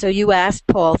 And so you asked,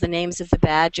 Paul, the names of the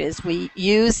badges. We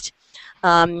used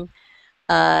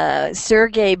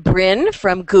Sergey Brin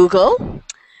from Google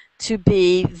to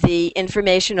be the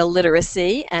informational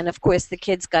literacy, and of course the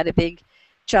kids got a big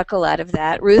chuckle out of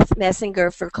that. Ruth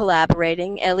Messinger for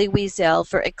collaborating, Ellie Wiesel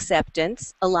for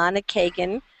acceptance, Alana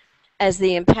Kagan as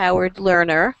the empowered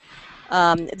learner.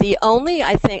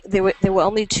 I think there were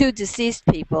only 2 deceased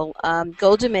people,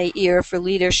 Golda Meir for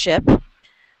leadership,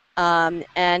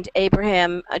 and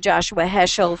Abraham Joshua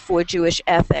Heschel for Jewish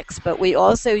ethics. But we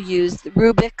also used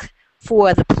Rubik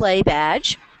for the play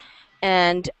badge,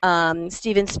 and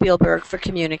Steven Spielberg for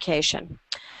communication.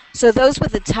 So those were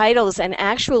the titles, and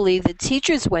actually the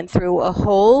teachers went through a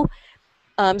whole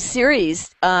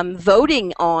series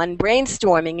voting on,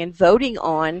 brainstorming and voting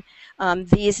on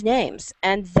these names,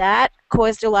 and that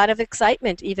caused a lot of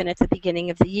excitement even at the beginning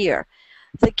of the year.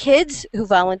 The kids who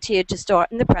volunteered to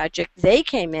start in the project, they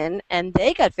came in and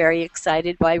they got very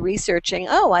excited by researching,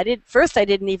 I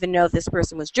didn't even know this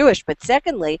person was Jewish, but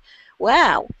secondly,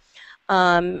 wow.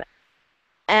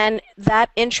 And that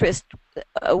interest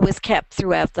was kept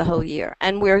throughout the whole year.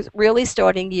 And we're really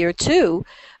starting year 2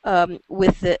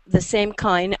 with the same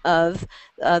kind of,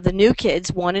 the new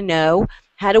kids want to know,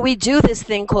 how do we do this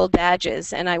thing called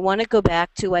badges? And I want to go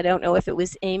back to, I don't know if it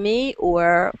was Amy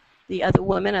or the other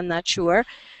woman, I'm not sure.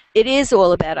 It is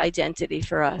all about identity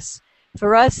for us.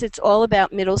 For us, it's all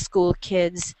about middle school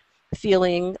kids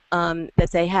feeling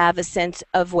that they have a sense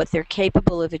of what they're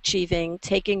capable of achieving,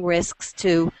 taking risks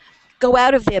to go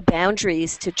out of their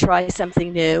boundaries to try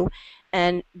something new,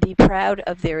 and be proud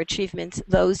of their achievements,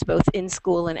 those both in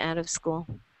school and out of school.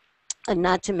 And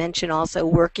not to mention also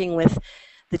working with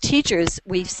the teachers.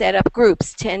 We've set up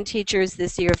groups. 10 teachers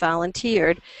this year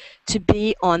volunteered to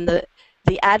be on the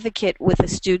advocate with a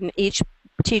student. Each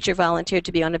teacher volunteered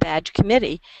to be on a badge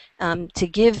committee to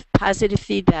give positive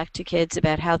feedback to kids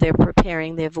about how they're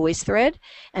preparing their voice thread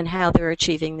and how they're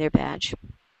achieving their badge.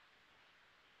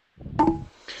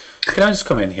 Can I just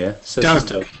come in here? So,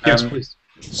 Doug, yes, please.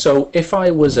 So if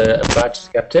I was a badge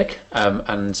skeptic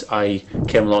and I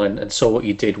came along and saw what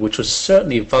you did, which was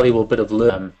certainly a valuable bit of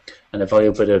learning and a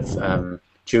valuable bit of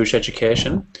Jewish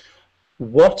education,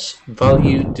 what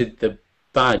value did the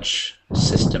badge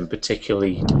system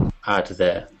particularly add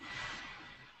there?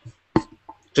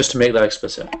 Just to make that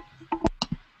explicit.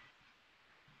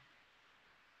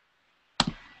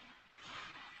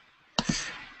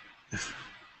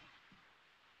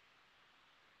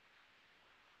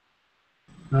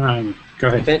 Go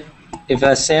ahead.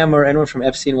 If Sam or anyone from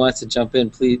Epstein wants to jump in,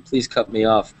 please cut me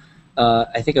off.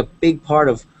 I think a big part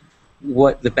of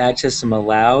what the badge system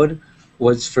allowed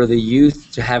was for the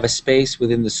youth to have a space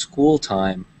within the school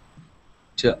time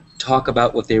to talk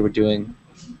about what they were doing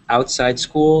outside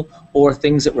school or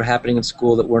things that were happening in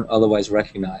school that weren't otherwise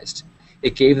recognized.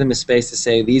 It gave them a space to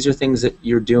say, these are things that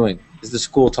you're doing. This is the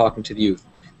school talking to the youth.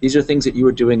 These are things that you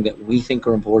are doing that we think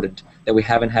are important, that we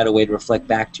haven't had a way to reflect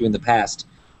back to you in the past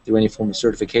through any form of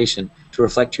certification, to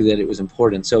reflect to you that it was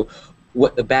important. So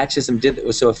what the badge system did that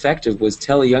was so effective was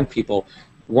tell the young people,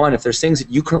 one, if there's things that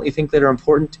you currently think that are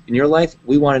important in your life,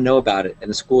 we want to know about it, and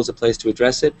the school is a place to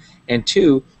address it. And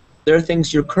two, there are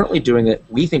things you're currently doing that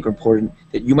we think are important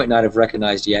that you might not have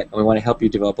recognized yet, and we want to help you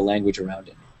develop a language around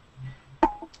it.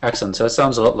 Excellent. So it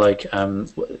sounds a lot like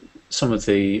some of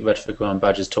the rhetoric around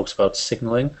badges talks about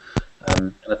signaling,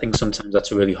 and I think sometimes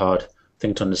that's a really hard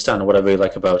thing to understand. And what I really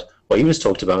like about what you just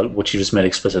talked about, which you just made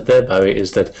explicit there, Barry,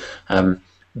 is that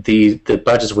the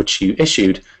badges which you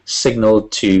issued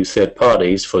signaled to third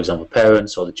parties, for example,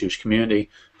 parents or the Jewish community,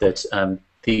 that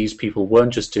these people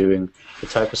weren't just doing the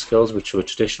type of skills which were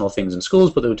traditional things in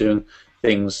schools, but they were doing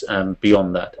things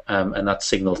beyond that, and that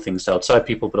signaled things to outside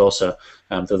people, but also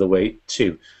the other way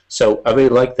too. So I really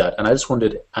like that, and I just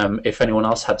wondered if anyone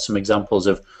else had some examples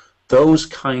of those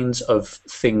kinds of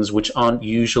things which aren't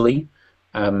usually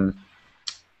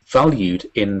valued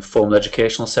in formal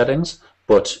educational settings,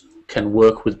 but can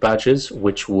work with badges,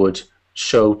 which would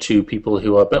show to people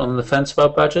who are a bit on the fence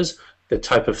about badges the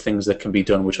type of things that can be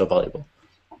done which are valuable.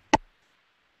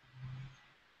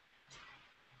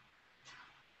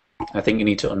 I think you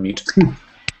need to unmute.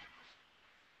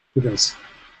 Who does?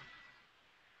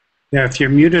 Yeah, if you're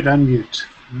muted, unmute.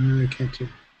 I can't hear.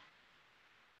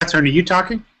 Kathryn, are you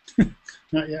talking?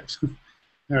 Not yet.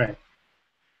 All right.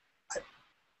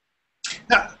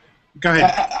 No, go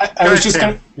ahead. I was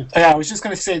just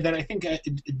going to say that I think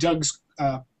Doug's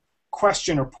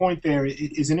question or point there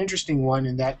is an interesting one,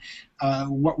 in that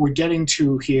what we're getting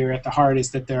to here at the heart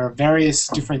is that there are various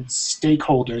different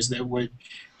stakeholders that would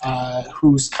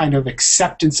whose kind of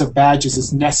acceptance of badges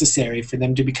is necessary for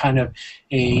them to be kind of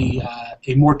a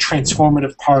more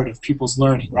transformative part of people's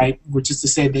learning, right? Which is to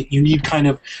say that you need kind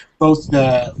of both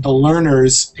the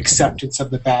learner's acceptance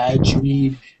of the badge, you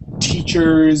need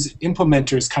teachers,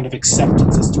 implementers' kind of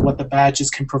acceptance as to what the badges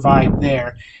can provide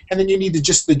there, and then you need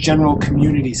just the general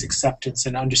community's acceptance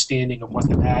and understanding of what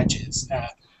the badge is.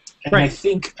 And I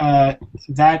think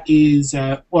that is,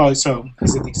 well, so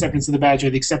is it the acceptance of the badge or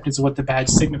the acceptance of what the badge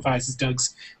signifies, is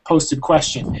Doug's posted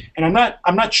question. And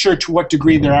I'm not sure to what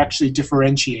degree they're actually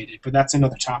differentiated, but that's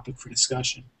another topic for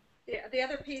discussion. The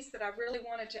other piece that I really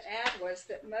wanted to add was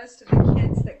that most of the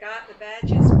kids that got the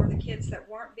badges were the kids that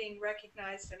weren't being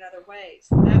recognized in other ways.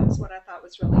 And that was what I thought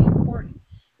was really important.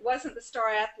 It wasn't the star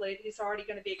athlete who's already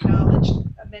going to be acknowledged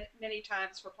many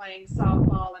times for playing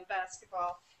softball and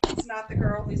basketball. It's not the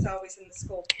girl who's always in the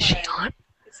school play.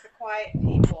 It's the quiet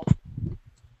people.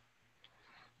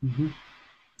 Mm-hmm.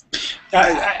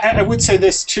 I would say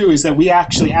this, too, is that we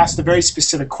actually asked a very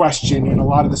specific question in a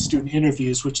lot of the student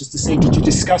interviews, which is to say, did you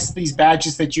discuss these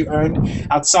badges that you earned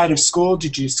outside of school?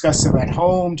 Did you discuss them at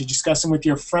home? Did you discuss them with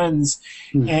your friends?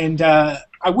 And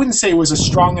I wouldn't say it was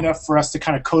strong enough for us to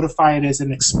kind of codify it as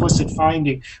an explicit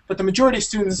finding, but the majority of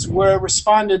students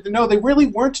responded, no, they really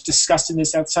weren't discussing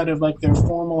this outside of like their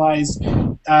formalized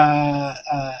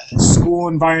school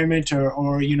environment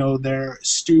or you know, their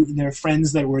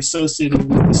friends that were associated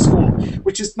with the school.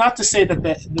 Which is not to say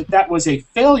that was a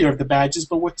failure of the badges,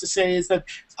 but what to say is that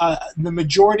the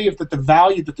majority of the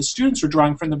value that the students were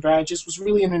drawing from the badges was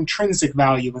really an intrinsic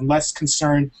value and less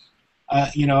concerned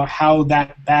you know, how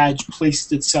that badge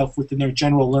placed itself within their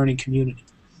general learning community.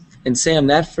 And Sam,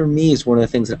 that for me is one of the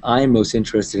things that I'm most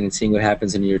interested in seeing what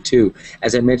happens in year 2.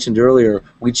 As I mentioned earlier,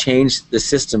 we changed the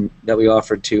system that we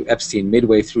offered to Epstein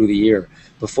midway through the year.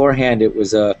 Beforehand, it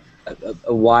was a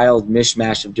wild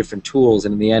mishmash of different tools,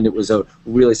 and in the end, it was a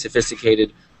really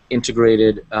sophisticated,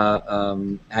 integrated,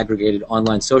 aggregated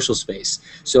online social space.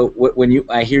 So when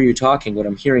I hear you talking, what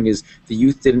I'm hearing is the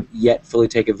youth didn't yet fully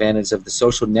take advantage of the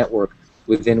social network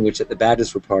within which the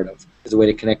badges were part of, as a way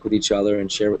to connect with each other and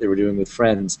share what they were doing with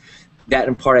friends. That,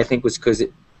 in part, I think, was because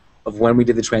of when we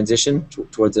did the transition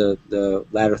towards the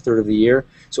latter third of the year.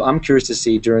 So I'm curious to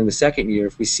see during the second year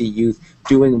if we see youth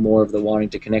doing more of the wanting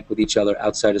to connect with each other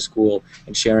outside of school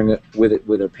and sharing it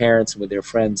with their parents and with their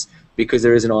friends, because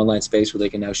there is an online space where they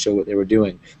can now show what they were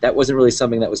doing. That wasn't really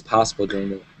something that was possible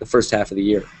during the first half of the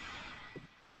year.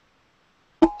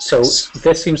 So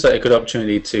this seems like a good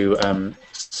opportunity to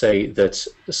say that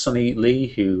Sonny Lee,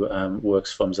 who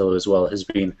works for Mozilla as well, has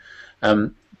been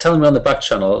telling me on the back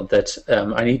channel that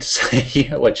I need to say,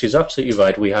 well, she's absolutely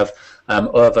right. We have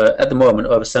at the moment,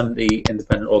 over 70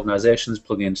 independent organizations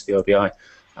plugging into the OBI,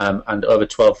 and over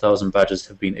 12,000 badges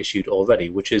have been issued already,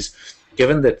 which is,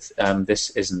 given that this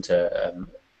isn't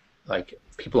like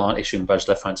people aren't issuing badges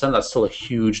left, right, and centre, that's still a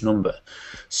huge number.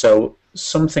 So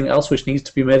something else which needs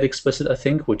to be made explicit, I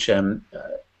think, which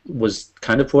was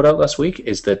kind of brought out last week,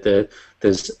 is that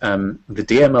there's the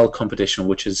DML competition,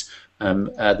 which is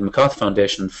the MacArthur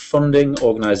Foundation funding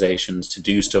organizations to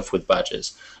do stuff with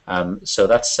badges. So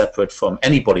that's separate from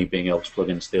anybody being able to plug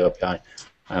into the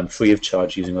OPI, free of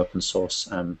charge, using open source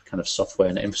kind of software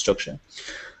and infrastructure.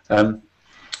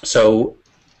 So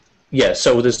yeah,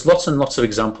 so there's lots and lots of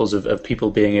examples of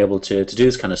people being able to do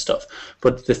this kind of stuff.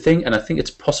 But the thing, and I think it's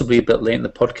possibly a bit late in the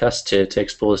podcast to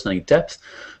explore this in any depth,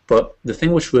 but the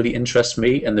thing which really interests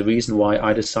me, and the reason why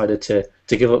I decided to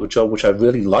give up a job which I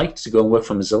really liked, to go and work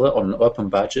for Mozilla on open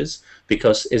badges,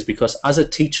 because as a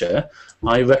teacher,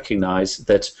 I recognize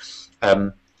that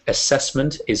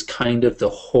assessment is kind of the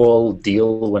whole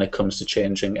deal when it comes to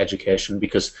changing education,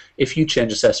 because if you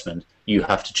change assessment, you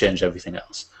have to change everything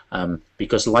else.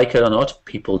 Because like it or not,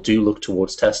 people do look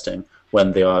towards testing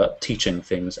when they are teaching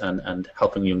things and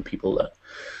helping young people learn.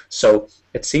 So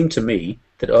it seemed to me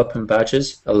that open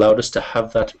badges allowed us to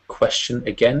have that question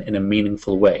again in a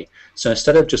meaningful way. So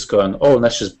instead of just going, oh,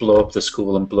 let's just blow up the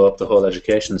school and blow up the whole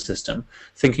education system,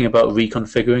 thinking about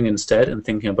reconfiguring instead and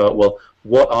thinking about, well,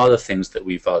 what are the things that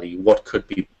we value? What could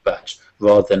be badge?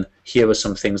 Rather than, here are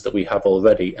some things that we have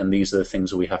already and these are the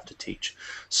things that we have to teach.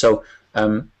 So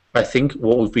I think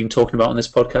what we've been talking about on this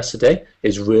podcast today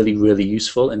is really, really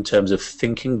useful in terms of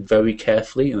thinking very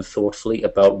carefully and thoughtfully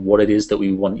about what it is that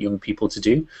we want young people to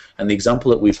do. And the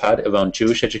example that we've had around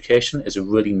Jewish education is a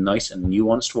really nice and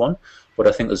nuanced one. But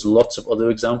I think there's lots of other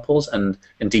examples, and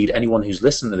indeed anyone who's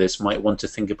listening to this might want to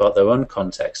think about their own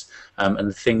context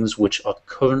and things which are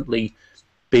currently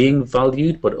being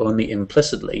valued but only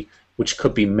implicitly, which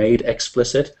could be made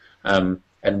explicit and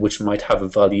which might have a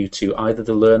value to either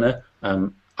the learner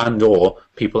and or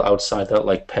people outside that,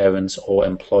 like parents or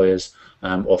employers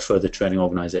or further training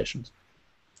organizations.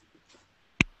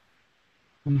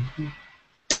 Mm-hmm.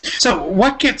 So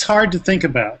what gets hard to think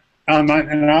about,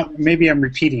 maybe I'm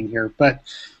repeating here, but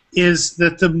is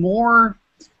that the more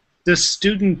the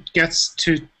student gets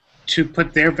to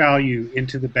put their value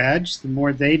into the badge, the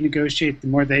more they negotiate, the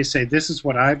more they say, this is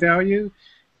what I value.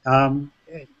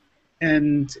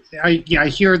 And I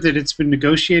hear that it's been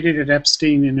negotiated at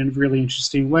Epstein in a really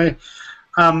interesting way.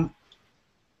 The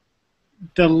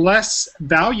less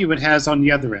value it has on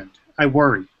the other end, I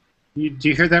worry. Do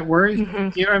you hear that worry?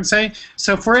 Mm-hmm. You know what I'm saying?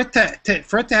 So for it to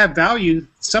have value,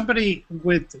 somebody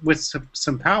with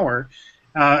some power,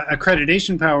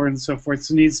 accreditation power and so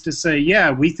forth, needs to say, yeah,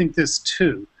 we think this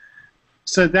too.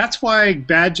 So that's why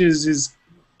badges is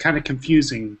kind of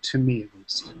confusing to me, at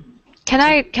least. Can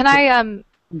I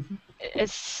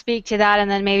speak to that and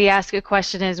then maybe ask a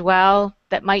question as well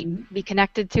that might be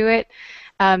connected to it?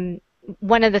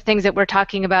 One of the things that we're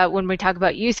talking about when we talk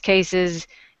about use cases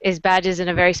is badges in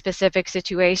a very specific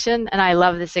situation, and I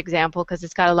love this example because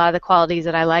it's got a lot of the qualities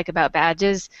that I like about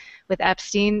badges with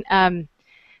Epstein.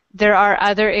 There are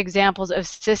other examples of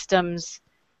systems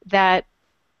that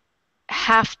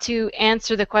have to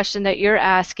answer the question that you're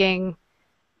asking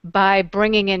by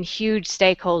bringing in huge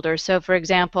stakeholders. So, for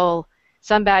example,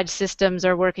 some badge systems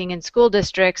are working in school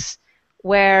districts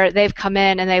where they've come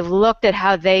in and they've looked at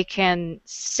how they can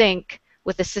sync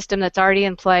with the system that's already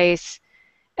in place,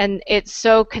 and it's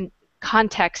so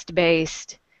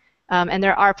context-based, and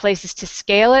there are places to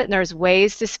scale it, and there's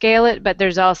ways to scale it, but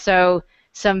there's also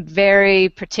some very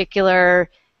particular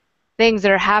things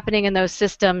that are happening in those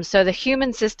systems. So the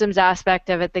human systems aspect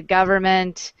of it, the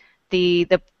government, the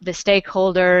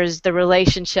stakeholders, the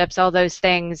relationships, all those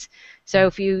things. So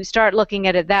if you start looking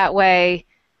at it that way,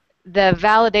 the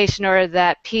validation or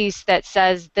that piece that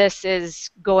says this is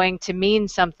going to mean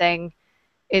something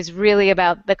is really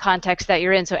about the context that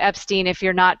you're in. So Epstein, if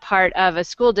you're not part of a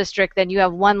school district, then you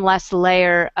have one less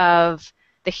layer of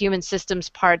the human systems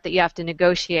part that you have to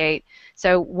negotiate.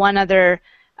 So one other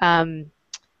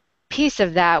piece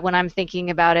of that when I'm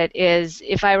thinking about it is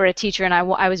if I were a teacher and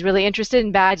I was really interested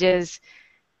in badges,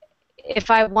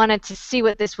 if I wanted to see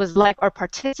what this was like or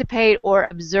participate or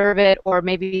observe it or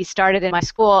maybe start it in my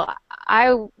school,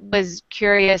 I was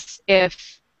curious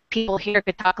if people here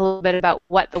could talk a little bit about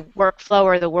what the workflow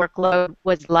or the workload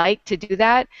was like to do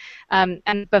that.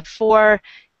 And before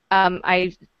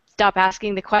I stop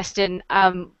asking the question,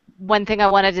 one thing I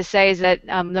wanted to say is that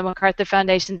the MacArthur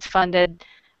Foundation's funded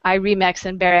iRemix,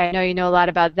 and Barry, I know you know a lot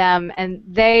about them, and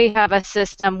they have a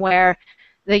system where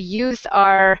the youth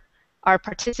are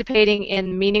participating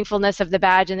in meaningfulness of the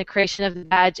badge and the creation of the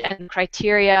badge and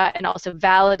criteria, and also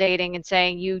validating and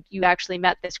saying you actually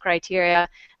met this criteria.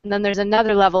 And then there's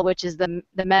another level which is the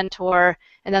mentor,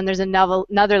 and then there's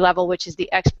another level which is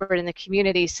the expert in the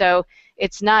community. So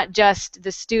it's not just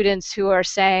the students who are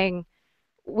saying,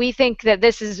 we think that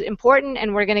this is important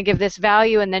and we're going to give this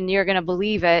value and then you're going to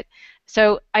believe it.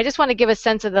 So I just want to give a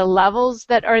sense of the levels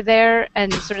that are there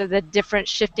and sort of the different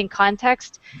shifting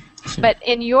context. But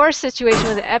in your situation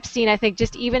with Epstein, I think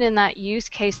just even in that use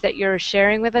case that you're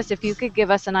sharing with us, if you could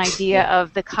give us an idea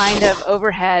of the kind of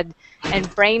overhead and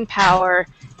brain power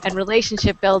and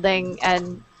relationship building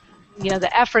and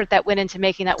the effort that went into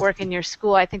making that work in your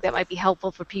school, I think that might be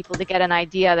helpful for people to get an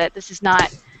idea that this is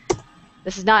not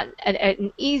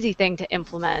an easy thing to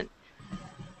implement.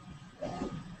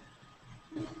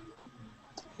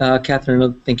 Kathryn,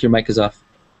 I think your mic is off.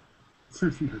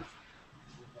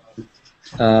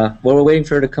 While we're waiting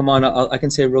for her to come on, I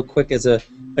can say real quick as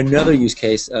another use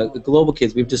case, Global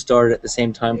Kids, we've just started at the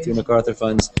same time through MacArthur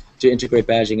funds to integrate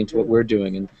badging into what we're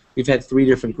doing. And we've had 3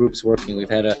 different groups working. We've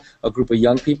had a group of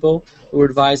young people who are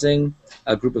advising,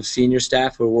 a group of senior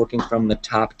staff who are working from the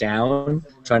top down,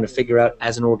 trying to figure out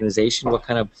as an organization what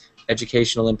kind of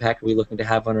educational impact are we looking to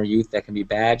have on our youth that can be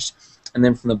badged. And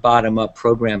then from the bottom up,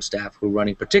 program staff who are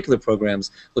running particular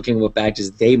programs, looking at what badges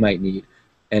they might need.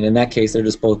 And in that case,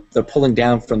 they're pulling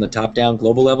down from the top down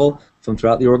global level, from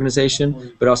throughout the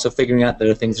organization, but also figuring out that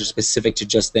there are things that are specific to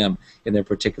just them in their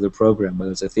particular program,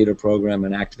 whether it's a theater program,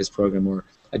 an activist program, or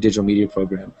a digital media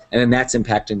program. And then that's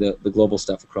impacting the global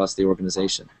stuff across the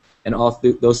organization. And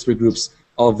those three groups,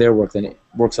 all of their work then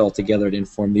works all together to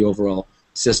inform the overall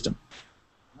system.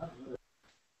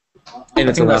 And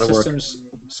it's a lot of work.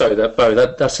 Sorry,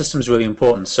 that system is really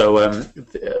important. So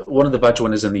one of the badge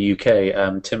winners in the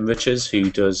UK, Tim Richards, who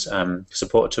does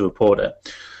Support to Reporter,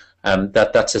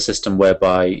 that's a system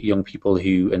whereby young people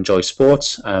who enjoy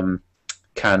sports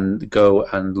can go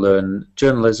and learn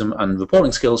journalism and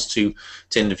reporting skills to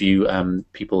interview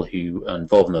people who are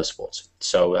involved in those sports.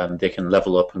 So they can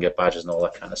level up and get badges and all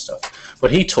that kind of stuff.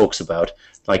 But he talks about,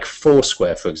 like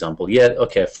Foursquare, for example. Yeah,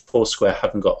 okay, Foursquare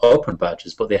haven't got open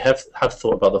badges, but they have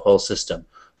thought about the whole system.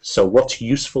 So what's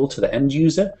useful to the end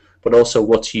user, but also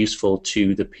what's useful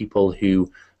to the people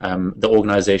who, the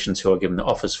organizations who are given the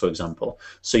offers, for example.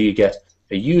 So you get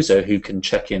a user who can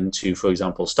check into, for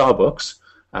example, Starbucks,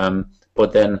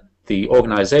 but then the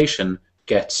organization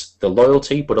gets the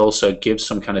loyalty, but also gives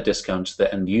some kind of discount to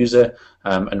the end user,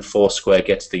 and Foursquare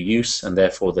gets the use and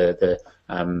therefore the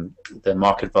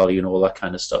market value and all that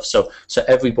kind of stuff. So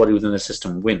everybody within the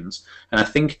system wins. And I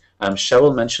think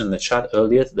Sheryl mentioned in the chat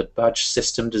earlier that the badge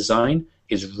system design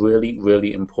is really,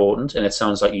 really important, and it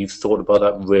sounds like you've thought about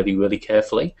that really, really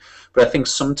carefully. But I think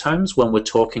sometimes when we're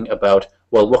talking about,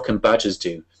 well, what can badges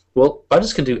do? Well,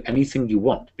 badges can do anything you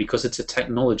want because it's a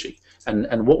technology.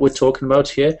 And what we're talking about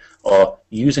here are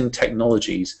using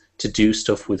technologies to do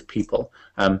stuff with people.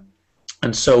 And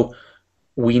so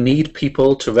we need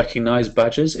people to recognize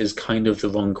badges is kind of the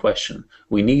wrong question.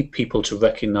 We need people to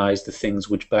recognize the things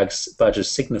which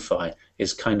badges signify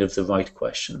is kind of the right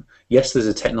question. Yes, there's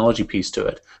a technology piece to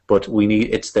it, but we need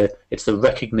it's the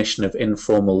recognition of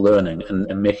informal learning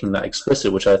and making that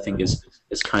explicit, which I think is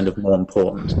kind of more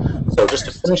important. So just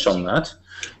to finish on that,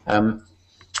 and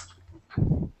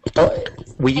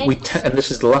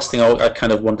this is the last thing I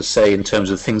kind of want to say in terms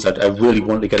of things I really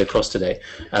want to get across today.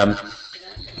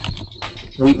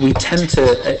 We tend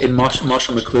to, in Marshall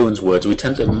McLuhan's words, we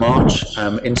tend to march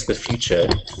into the future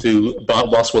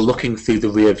whilst we're looking through the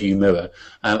rear view mirror.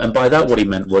 And by that what he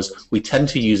meant was we tend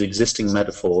to use existing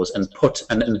metaphors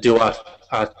and do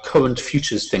our current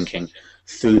futures thinking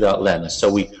through that lens. So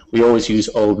we always use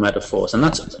old metaphors, and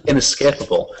that's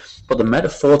inescapable. But the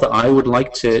metaphor that I would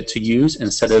like to use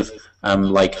instead of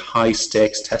like high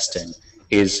stakes testing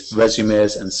is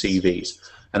resumes and CVs.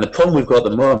 And the problem we've got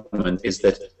at the moment is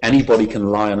that anybody can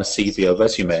lie on a CV or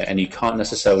resume, and you can't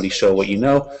necessarily show what you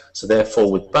know. So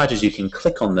therefore, with badges, you can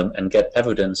click on them and get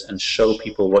evidence and show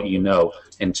people what you know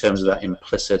in terms of that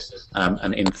implicit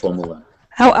and informal learning.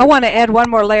 I want to add one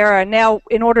more layer. Now,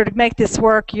 in order to make this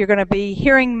work, you're going to be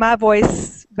hearing my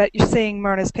voice, but you're seeing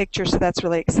Myrna's picture, so that's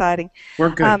really exciting. We're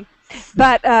good.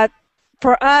 But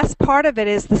for us, part of it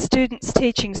is the students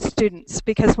teaching students,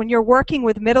 because when you're working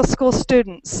with middle school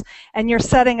students and you're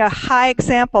setting a high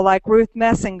example like Ruth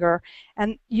Messinger,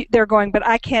 and they're going, but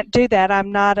I can't do that,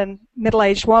 I'm not a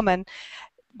middle-aged woman,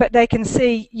 but they can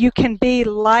see you can be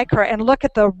like her and look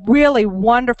at the really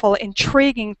wonderful,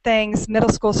 intriguing things middle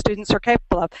school students are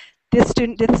capable of. This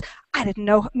student did this. I didn't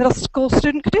know a middle school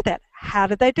student could do that. How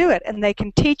did they do it? And they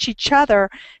can teach each other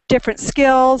different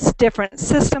skills, different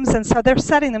systems, and so they're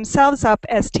setting themselves up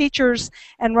as teachers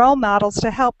and role models to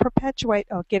help perpetuate,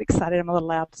 oh, get excited, I'm a little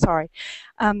loud, sorry,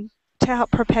 to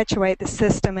help perpetuate the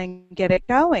system and get it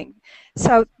going.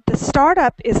 So the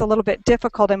startup is a little bit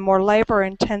difficult and more labor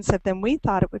intensive than we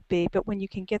thought it would be, but when you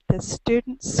can get the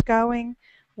students going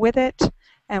with it,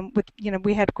 and with,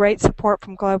 we had great support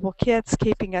from Global Kids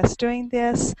keeping us doing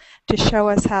this to show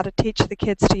us how to teach the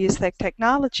kids to use the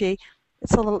technology.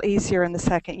 It's a little easier in the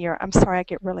second year. I'm sorry, I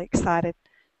get really excited.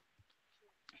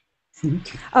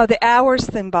 Oh, the hours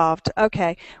involved.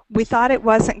 Okay. We thought it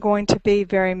wasn't going to be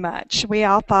very much. We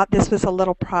all thought this was a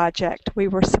little project. We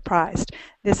were surprised.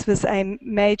 This was a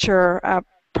major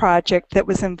project that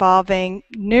was involving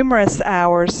numerous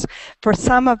hours. For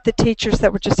some of the teachers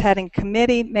that were just having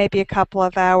committee, maybe a couple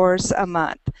of hours a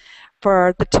month.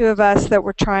 For the two of us that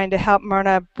were trying to help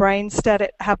Myrna brainstead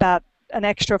it, how about an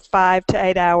extra 5 to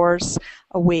 8 hours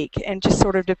a week, and just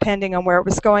sort of depending on where it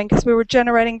was going, because we were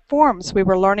generating forms, we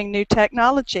were learning new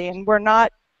technology, and we're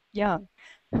not young.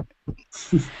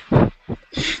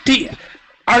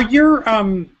 Are your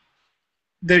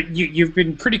you've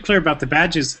been pretty clear about the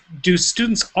badges. Do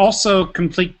students also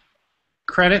complete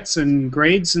credits and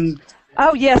grades? And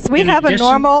oh yes, we have a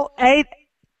normal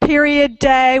 8-period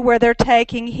day where they're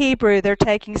taking Hebrew, they're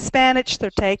taking Spanish, they're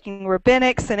taking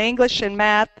rabbinics and English and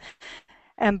math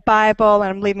and Bible, and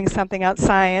I'm leaving something out,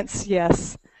 science,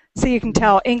 yes. So you can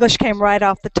tell English came right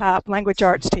off the top, language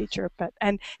arts teacher,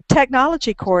 and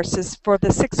technology courses for the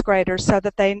 6th graders so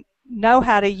that they know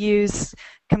how to use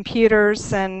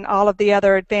computers and all of the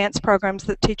other advanced programs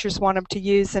that teachers want them to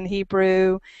use in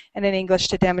Hebrew and in English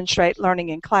to demonstrate learning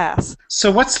in class. So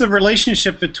what's the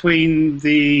relationship between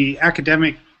the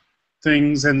academic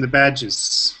things and the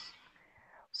badges?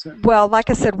 Well, like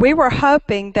I said, we were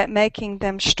hoping that making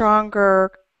them stronger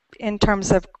in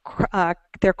terms of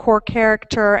their core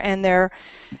character and their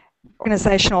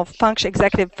organizational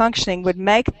executive functioning would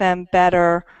make them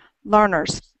better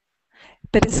learners.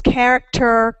 But it's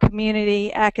character,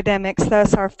 community, academics,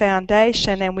 those are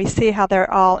foundation, and we see how they're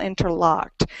all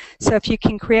interlocked. So if you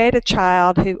can create a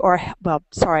child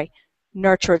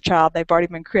nurture a child, they've already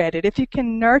been created. If you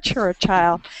can nurture a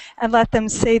child and let them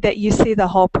see that you see the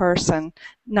whole person,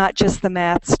 not just the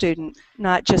math student,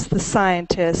 not just the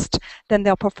scientist, then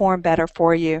they'll perform better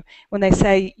for you. When they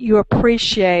say, you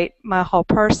appreciate my whole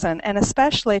person, and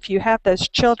especially if you have those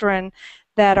children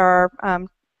that are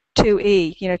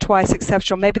 2E, twice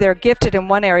exceptional. Maybe they're gifted in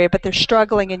one area, but they're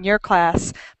struggling in your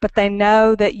class, but they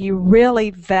know that you really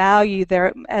value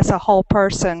them as a whole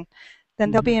person,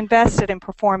 then they'll be invested in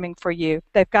performing for you.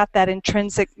 They've got that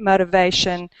intrinsic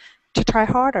motivation to try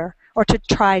harder or to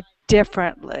try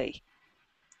differently.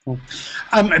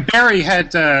 Barry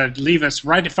had to leave us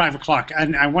right at 5 o'clock,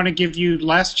 and I want to give you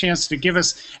last chance to give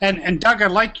us, and Doug, I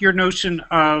like your notion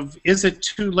of, is it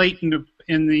too late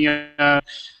in the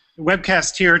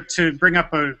webcast here to bring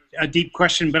up a deep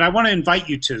question, but I want to invite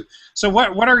you to. So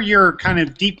what are your kind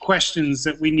of deep questions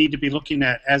that we need to be looking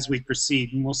at as we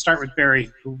proceed? And we'll start with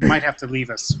Barry, who might have to leave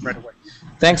us right away.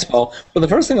 Thanks, Paul. Well, the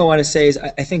first thing I want to say is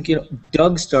I think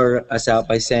Doug started us out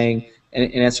by saying,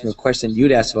 and answering a question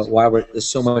you'd asked about why there's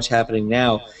so much happening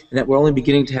now, and that we're only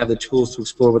beginning to have the tools to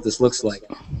explore what this looks like.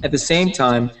 At the same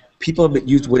time, people have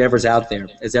used whatever's out there,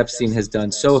 as Epstein has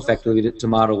done so effectively to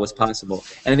model what's possible.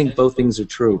 And I think both things are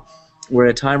true. We're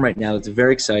at a time right now that's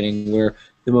very exciting where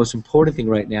the most important thing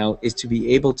right now is to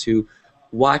be able to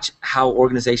watch how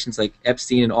organizations like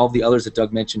Epstein and all the others that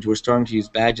Doug mentioned who are starting to use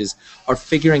badges are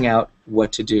figuring out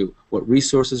what to do, what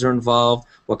resources are involved,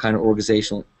 what kind of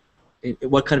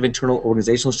internal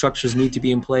organizational structures need to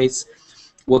be in place,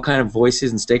 what kind of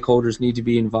voices and stakeholders need to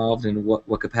be involved in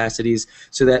what capacities,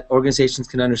 so that organizations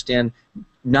can understand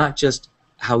not just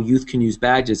how youth can use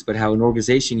badges, but how an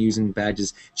organization using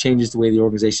badges changes the way the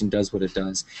organization does what it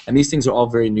does. And these things are all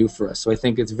very new for us. So I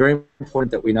think it's very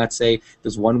important that we not say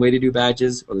there's one way to do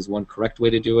badges or there's one correct way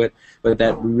to do it, but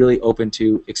that we're really open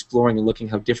to exploring and looking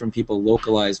how different people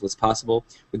localize what's possible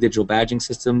with digital badging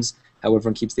systems, how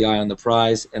everyone keeps the eye on the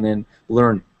prize, and then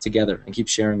learn together and keep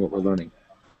sharing what we're learning.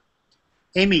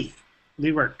 Amy,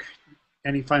 Lewark,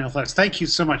 any final thoughts? Thank you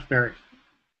so much, Barry.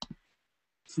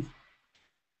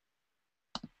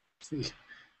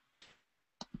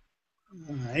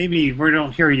 Amy, we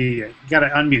don't hear you yet. You got to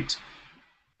unmute.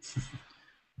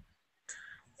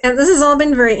 Yeah, this has all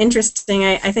been very interesting.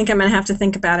 I think I'm going to have to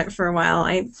think about it for a while.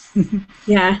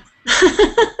 Yeah.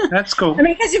 That's cool. I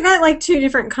mean, because you've got like two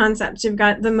different concepts. You've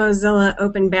got the Mozilla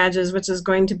Open Badges, which is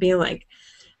going to be like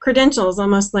credentials,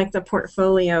 almost like the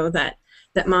portfolio that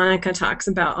Monika talks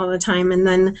about all the time. And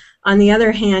then on the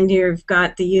other hand, you've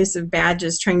got the use of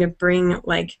badges trying to bring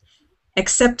like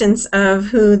acceptance of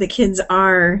who the kids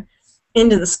are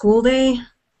into the school day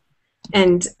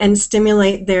and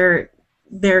stimulate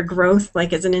their growth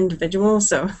like as an individual.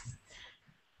 So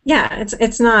yeah,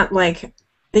 it's not like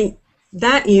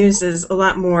that use is a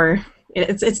lot more,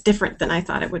 it's different than I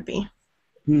thought it would be.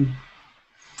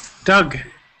 Doug,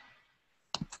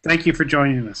 thank you for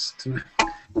joining us tonight.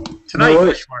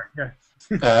 No,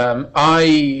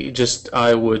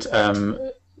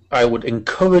 I would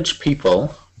encourage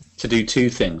people to do two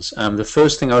things. The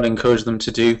first thing I would encourage them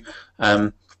to do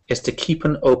is to keep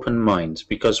an open mind,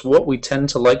 because what we tend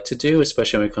to like to do,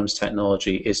 especially when it comes to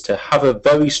technology, is to have a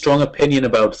very strong opinion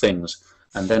about things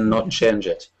and then not change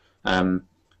it. And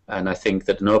I think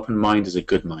that an open mind is a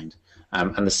good mind.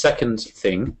 And the second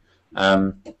thing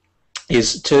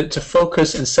is to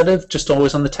focus, instead of just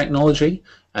always on the technology,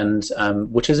 and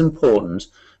which is important,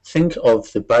 think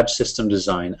of the badge system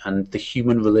design and the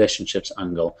human relationships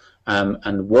angle,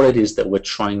 and what it is that we're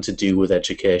trying to do with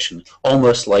education.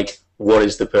 Almost like, what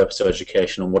is the purpose of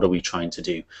education and what are we trying to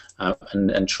do?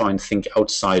 And try and think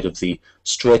outside of the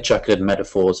straitjacketed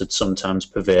metaphors that sometimes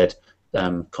pervade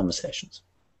conversations.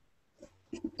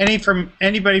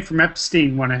 Anybody from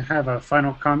Epstein want to have a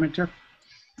final comment here?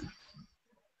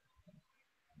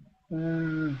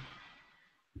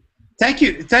 Thank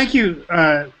you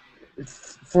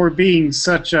for being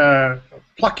such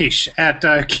pluckish at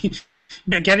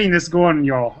getting this going,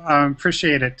 y'all.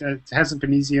 Appreciate it. It hasn't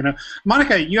been easy,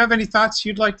 Monika, you have any thoughts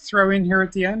you'd like to throw in here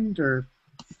at the end, or?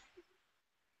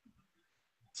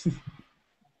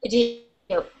 I do.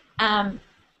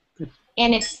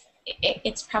 And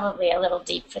it's probably a little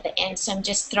deep for the end, so I'm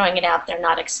just throwing it out there,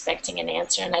 not expecting an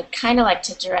answer. And I'd kind of like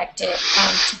to direct it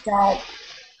to Doug.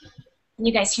 Can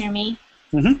you guys hear me?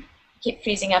 Mm-hmm. Keep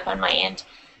freezing up on my end.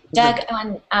 Doug,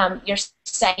 on your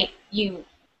site, you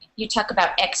talk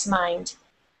about X-Mind.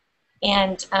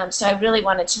 And so I really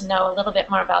wanted to know a little bit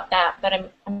more about that, but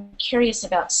I'm curious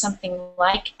about something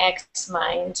like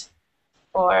X-Mind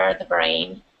or the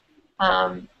brain.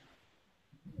 And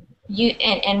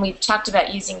we've talked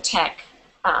about using tech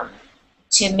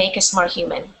to make us more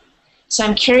human. So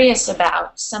I'm curious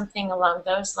about something along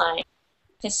those lines,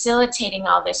 facilitating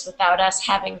all this without us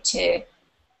having to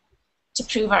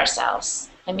prove ourselves.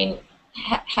 I mean,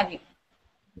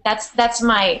 that's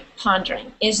my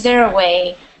pondering. Is there a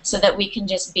way so that we can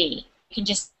just be,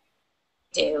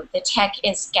 do? The tech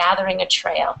is gathering a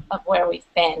trail of where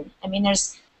we've been. I mean,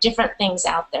 there's different things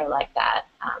out there like that.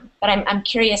 But I'm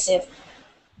curious if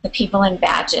the people in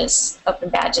badges, open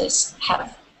badges,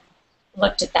 have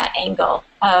looked at that angle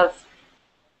of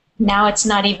now it's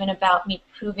not even about me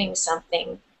proving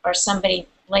something or somebody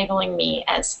labeling me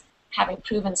as having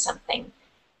proven something.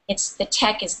 It's the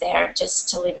tech is there just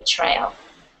to leave a trail.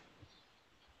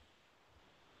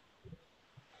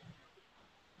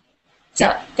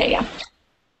 So there you go.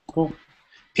 Cool.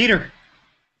 Peter.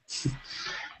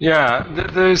 Yeah,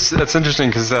 that's interesting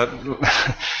because that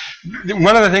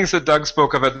one of the things that Doug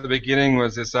spoke of at the beginning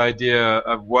was this idea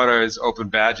of what is open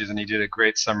badges, and he did a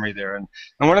great summary there. And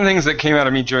one of the things that came out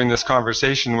of me during this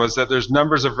conversation was that there's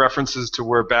numbers of references to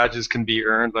where badges can be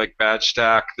earned, like Badge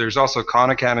Stack. There's also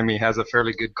Khan Academy has a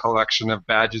fairly good collection of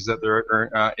badges that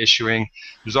they're issuing.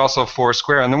 There's also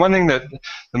Foursquare. And the one thing that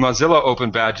the Mozilla Open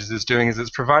Badges is doing is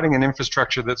it's providing an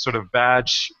infrastructure that's sort of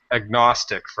badge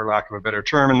agnostic, for lack of a better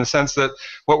term, in the sense that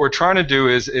what we're trying to do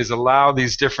is allow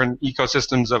these different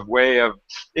ecosystems of way of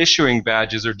issuing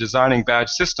badges or designing badge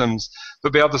systems,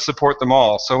 but be able to support them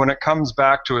all. So when it comes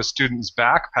back to a student's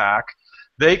backpack,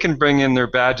 they can bring in their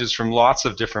badges from lots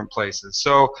of different places.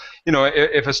 So, you know,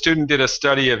 if a student did a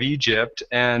study of Egypt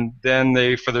and then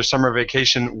they, for their summer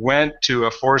vacation, went to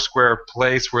a Foursquare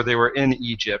place where they were in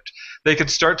Egypt, they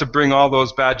could start to bring all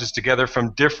those badges together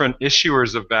from different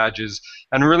issuers of badges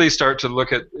and really start to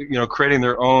look at, you know, creating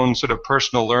their own sort of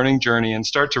personal learning journey and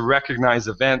start to recognize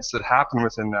events that happen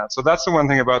within that. So that's the one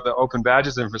thing about the Open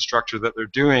Badges infrastructure that they're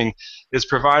doing, is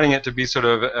providing it to be sort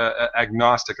of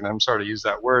agnostic, and I'm sorry to use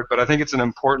that word, but I think it's an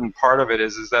important part of it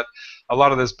is that a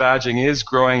lot of this badging is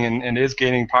growing and is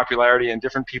gaining popularity, and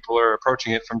different people are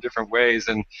approaching it from different ways,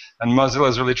 and Mozilla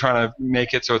is really trying to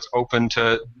make it so it's open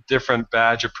to different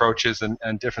badge approaches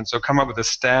and different, so come up with a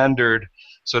standard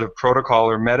sort of protocol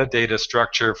or metadata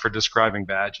structure for describing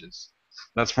badges.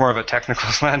 That's more of a technical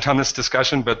slant on this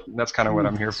discussion, but that's kind of what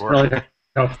I'm here for. Really?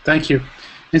 Oh, thank you.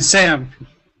 And Sam,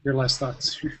 your last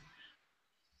thoughts.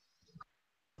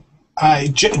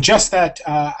 Just that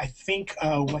I think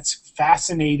what's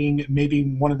fascinating, maybe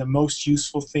one of the most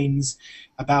useful things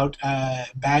about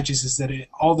badges is that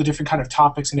all the different kind of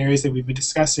topics and areas that we've been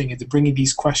discussing is bringing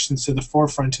these questions to the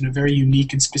forefront in a very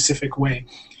unique and specific way.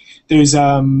 There's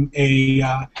an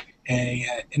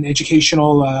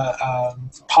educational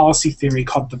policy theory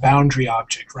called the boundary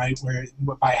object, right, where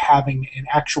by having an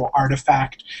actual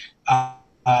artifact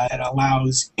that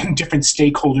allows different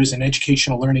stakeholders in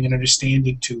educational learning and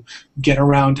understanding to get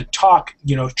around and talk,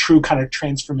 you know, true kind of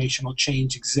transformational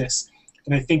change exists.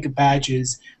 And I think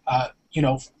badges, you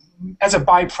know, as a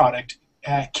byproduct,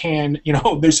 can, you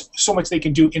know, there's so much they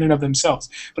can do in and of themselves,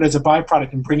 but as a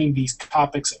byproduct in bringing these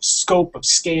topics of scope, of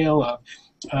scale, of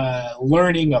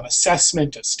learning, of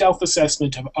assessment, of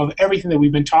self-assessment, of everything that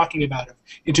we've been talking about, of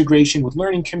integration with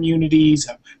learning communities,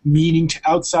 of meaning to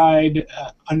outside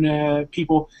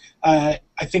people, I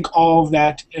think all of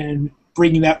that and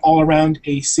bringing that all around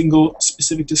a single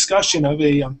specific discussion of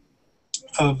a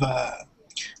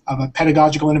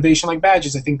pedagogical innovation like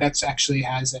badges, I think that's actually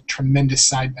has a tremendous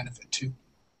side benefit too.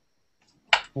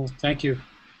 Well, thank you.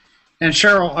 And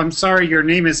Sheryl, I'm sorry, your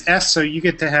name is S, so you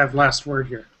get to have last word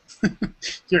here.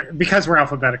 Because we're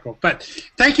alphabetical. But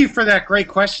thank you for that great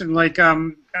question. Like,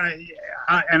 and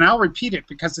I'll repeat it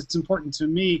because it's important to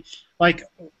me. Like,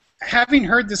 having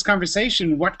heard this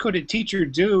conversation, what could a teacher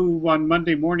do on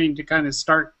Monday morning to kind of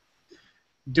start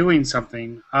doing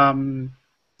something?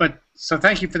 So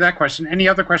thank you for that question. Any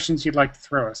other questions you'd like to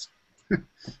throw us?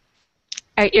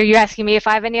 Are you asking me if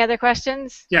I have any other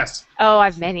questions? Yes. Oh, I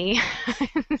have many.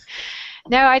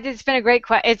 No, it's been a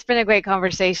great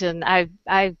conversation.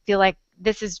 I feel like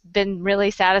this has been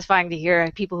really satisfying to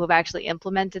hear people who have actually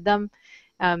implemented them.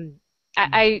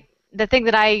 The thing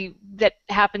that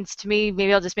happens to me,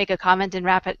 maybe I'll just make a comment and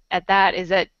wrap it at that, is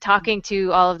that talking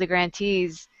to all of the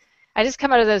grantees, I just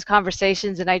come out of those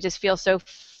conversations and I just feel so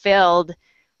filled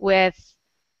with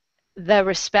the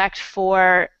respect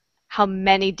for how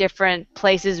many different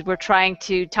places we're trying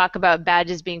to talk about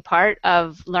badges being part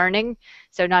of learning.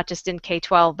 So not just in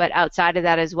K-12, but outside of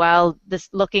that as well. This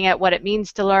looking at what it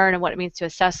means to learn and what it means to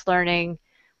assess learning,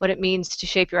 what it means to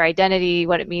shape your identity,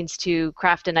 what it means to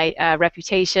craft a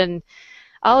reputation.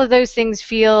 All of those things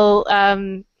feel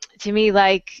to me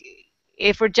like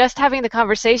if we're just having the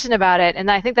conversation about it, and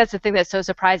I think that's the thing that's so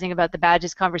surprising about the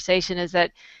badges conversation, is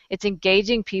that it's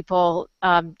engaging people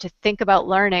to think about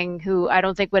learning who I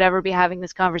don't think would ever be having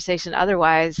this conversation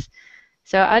otherwise.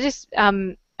 So I just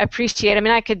appreciate, I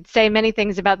mean, I could say many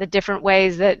things about the different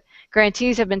ways that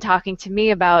grantees have been talking to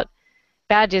me about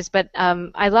badges, but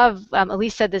I love,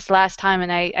 Elise said this last time,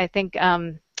 and I think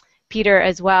Peter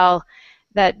as well,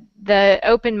 that the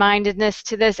open-mindedness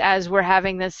to this as we're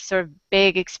having this sort of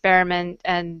big experiment,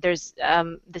 and there's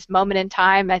this moment in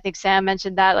time, I think Sam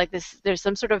mentioned that, like there's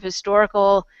some sort of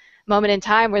historical moment in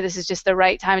time where this is just the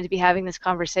right time to be having this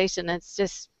conversation.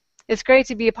 It's great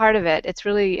to be a part of it. It's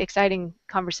really exciting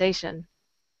conversation.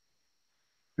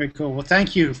 Very cool. Well,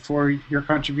 thank you for your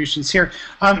contributions here.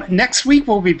 Next week,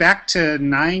 we'll be back to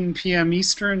 9 p.m.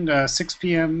 Eastern, 6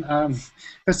 p.m.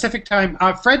 Pacific time.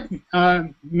 Fred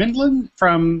Mindlin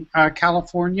from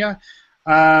California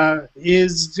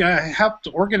is helped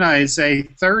organize a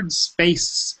third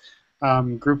space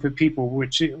group of people,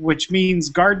 which means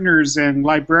gardeners and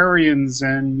librarians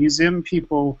and museum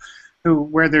people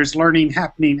where there's learning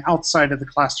happening outside of the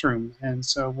classroom. And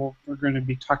so we're going to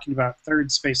be talking about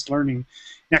third space learning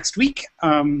next week,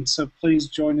 so please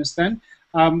join us then.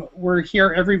 We're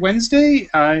here every Wednesday,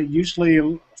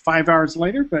 usually 5 hours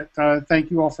later, but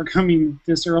thank you all for coming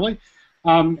this early.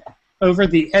 Over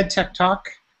the EdTech Talk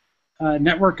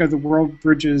network of the World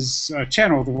Bridges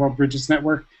channel of the World Bridges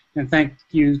Network, and thank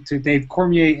you to Dave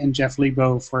Cormier and Jeff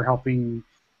Lebo for helping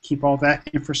keep all that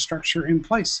infrastructure in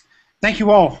place. Thank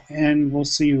you all, and we'll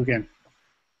see you again.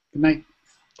 Good night.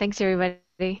 Thanks,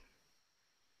 everybody.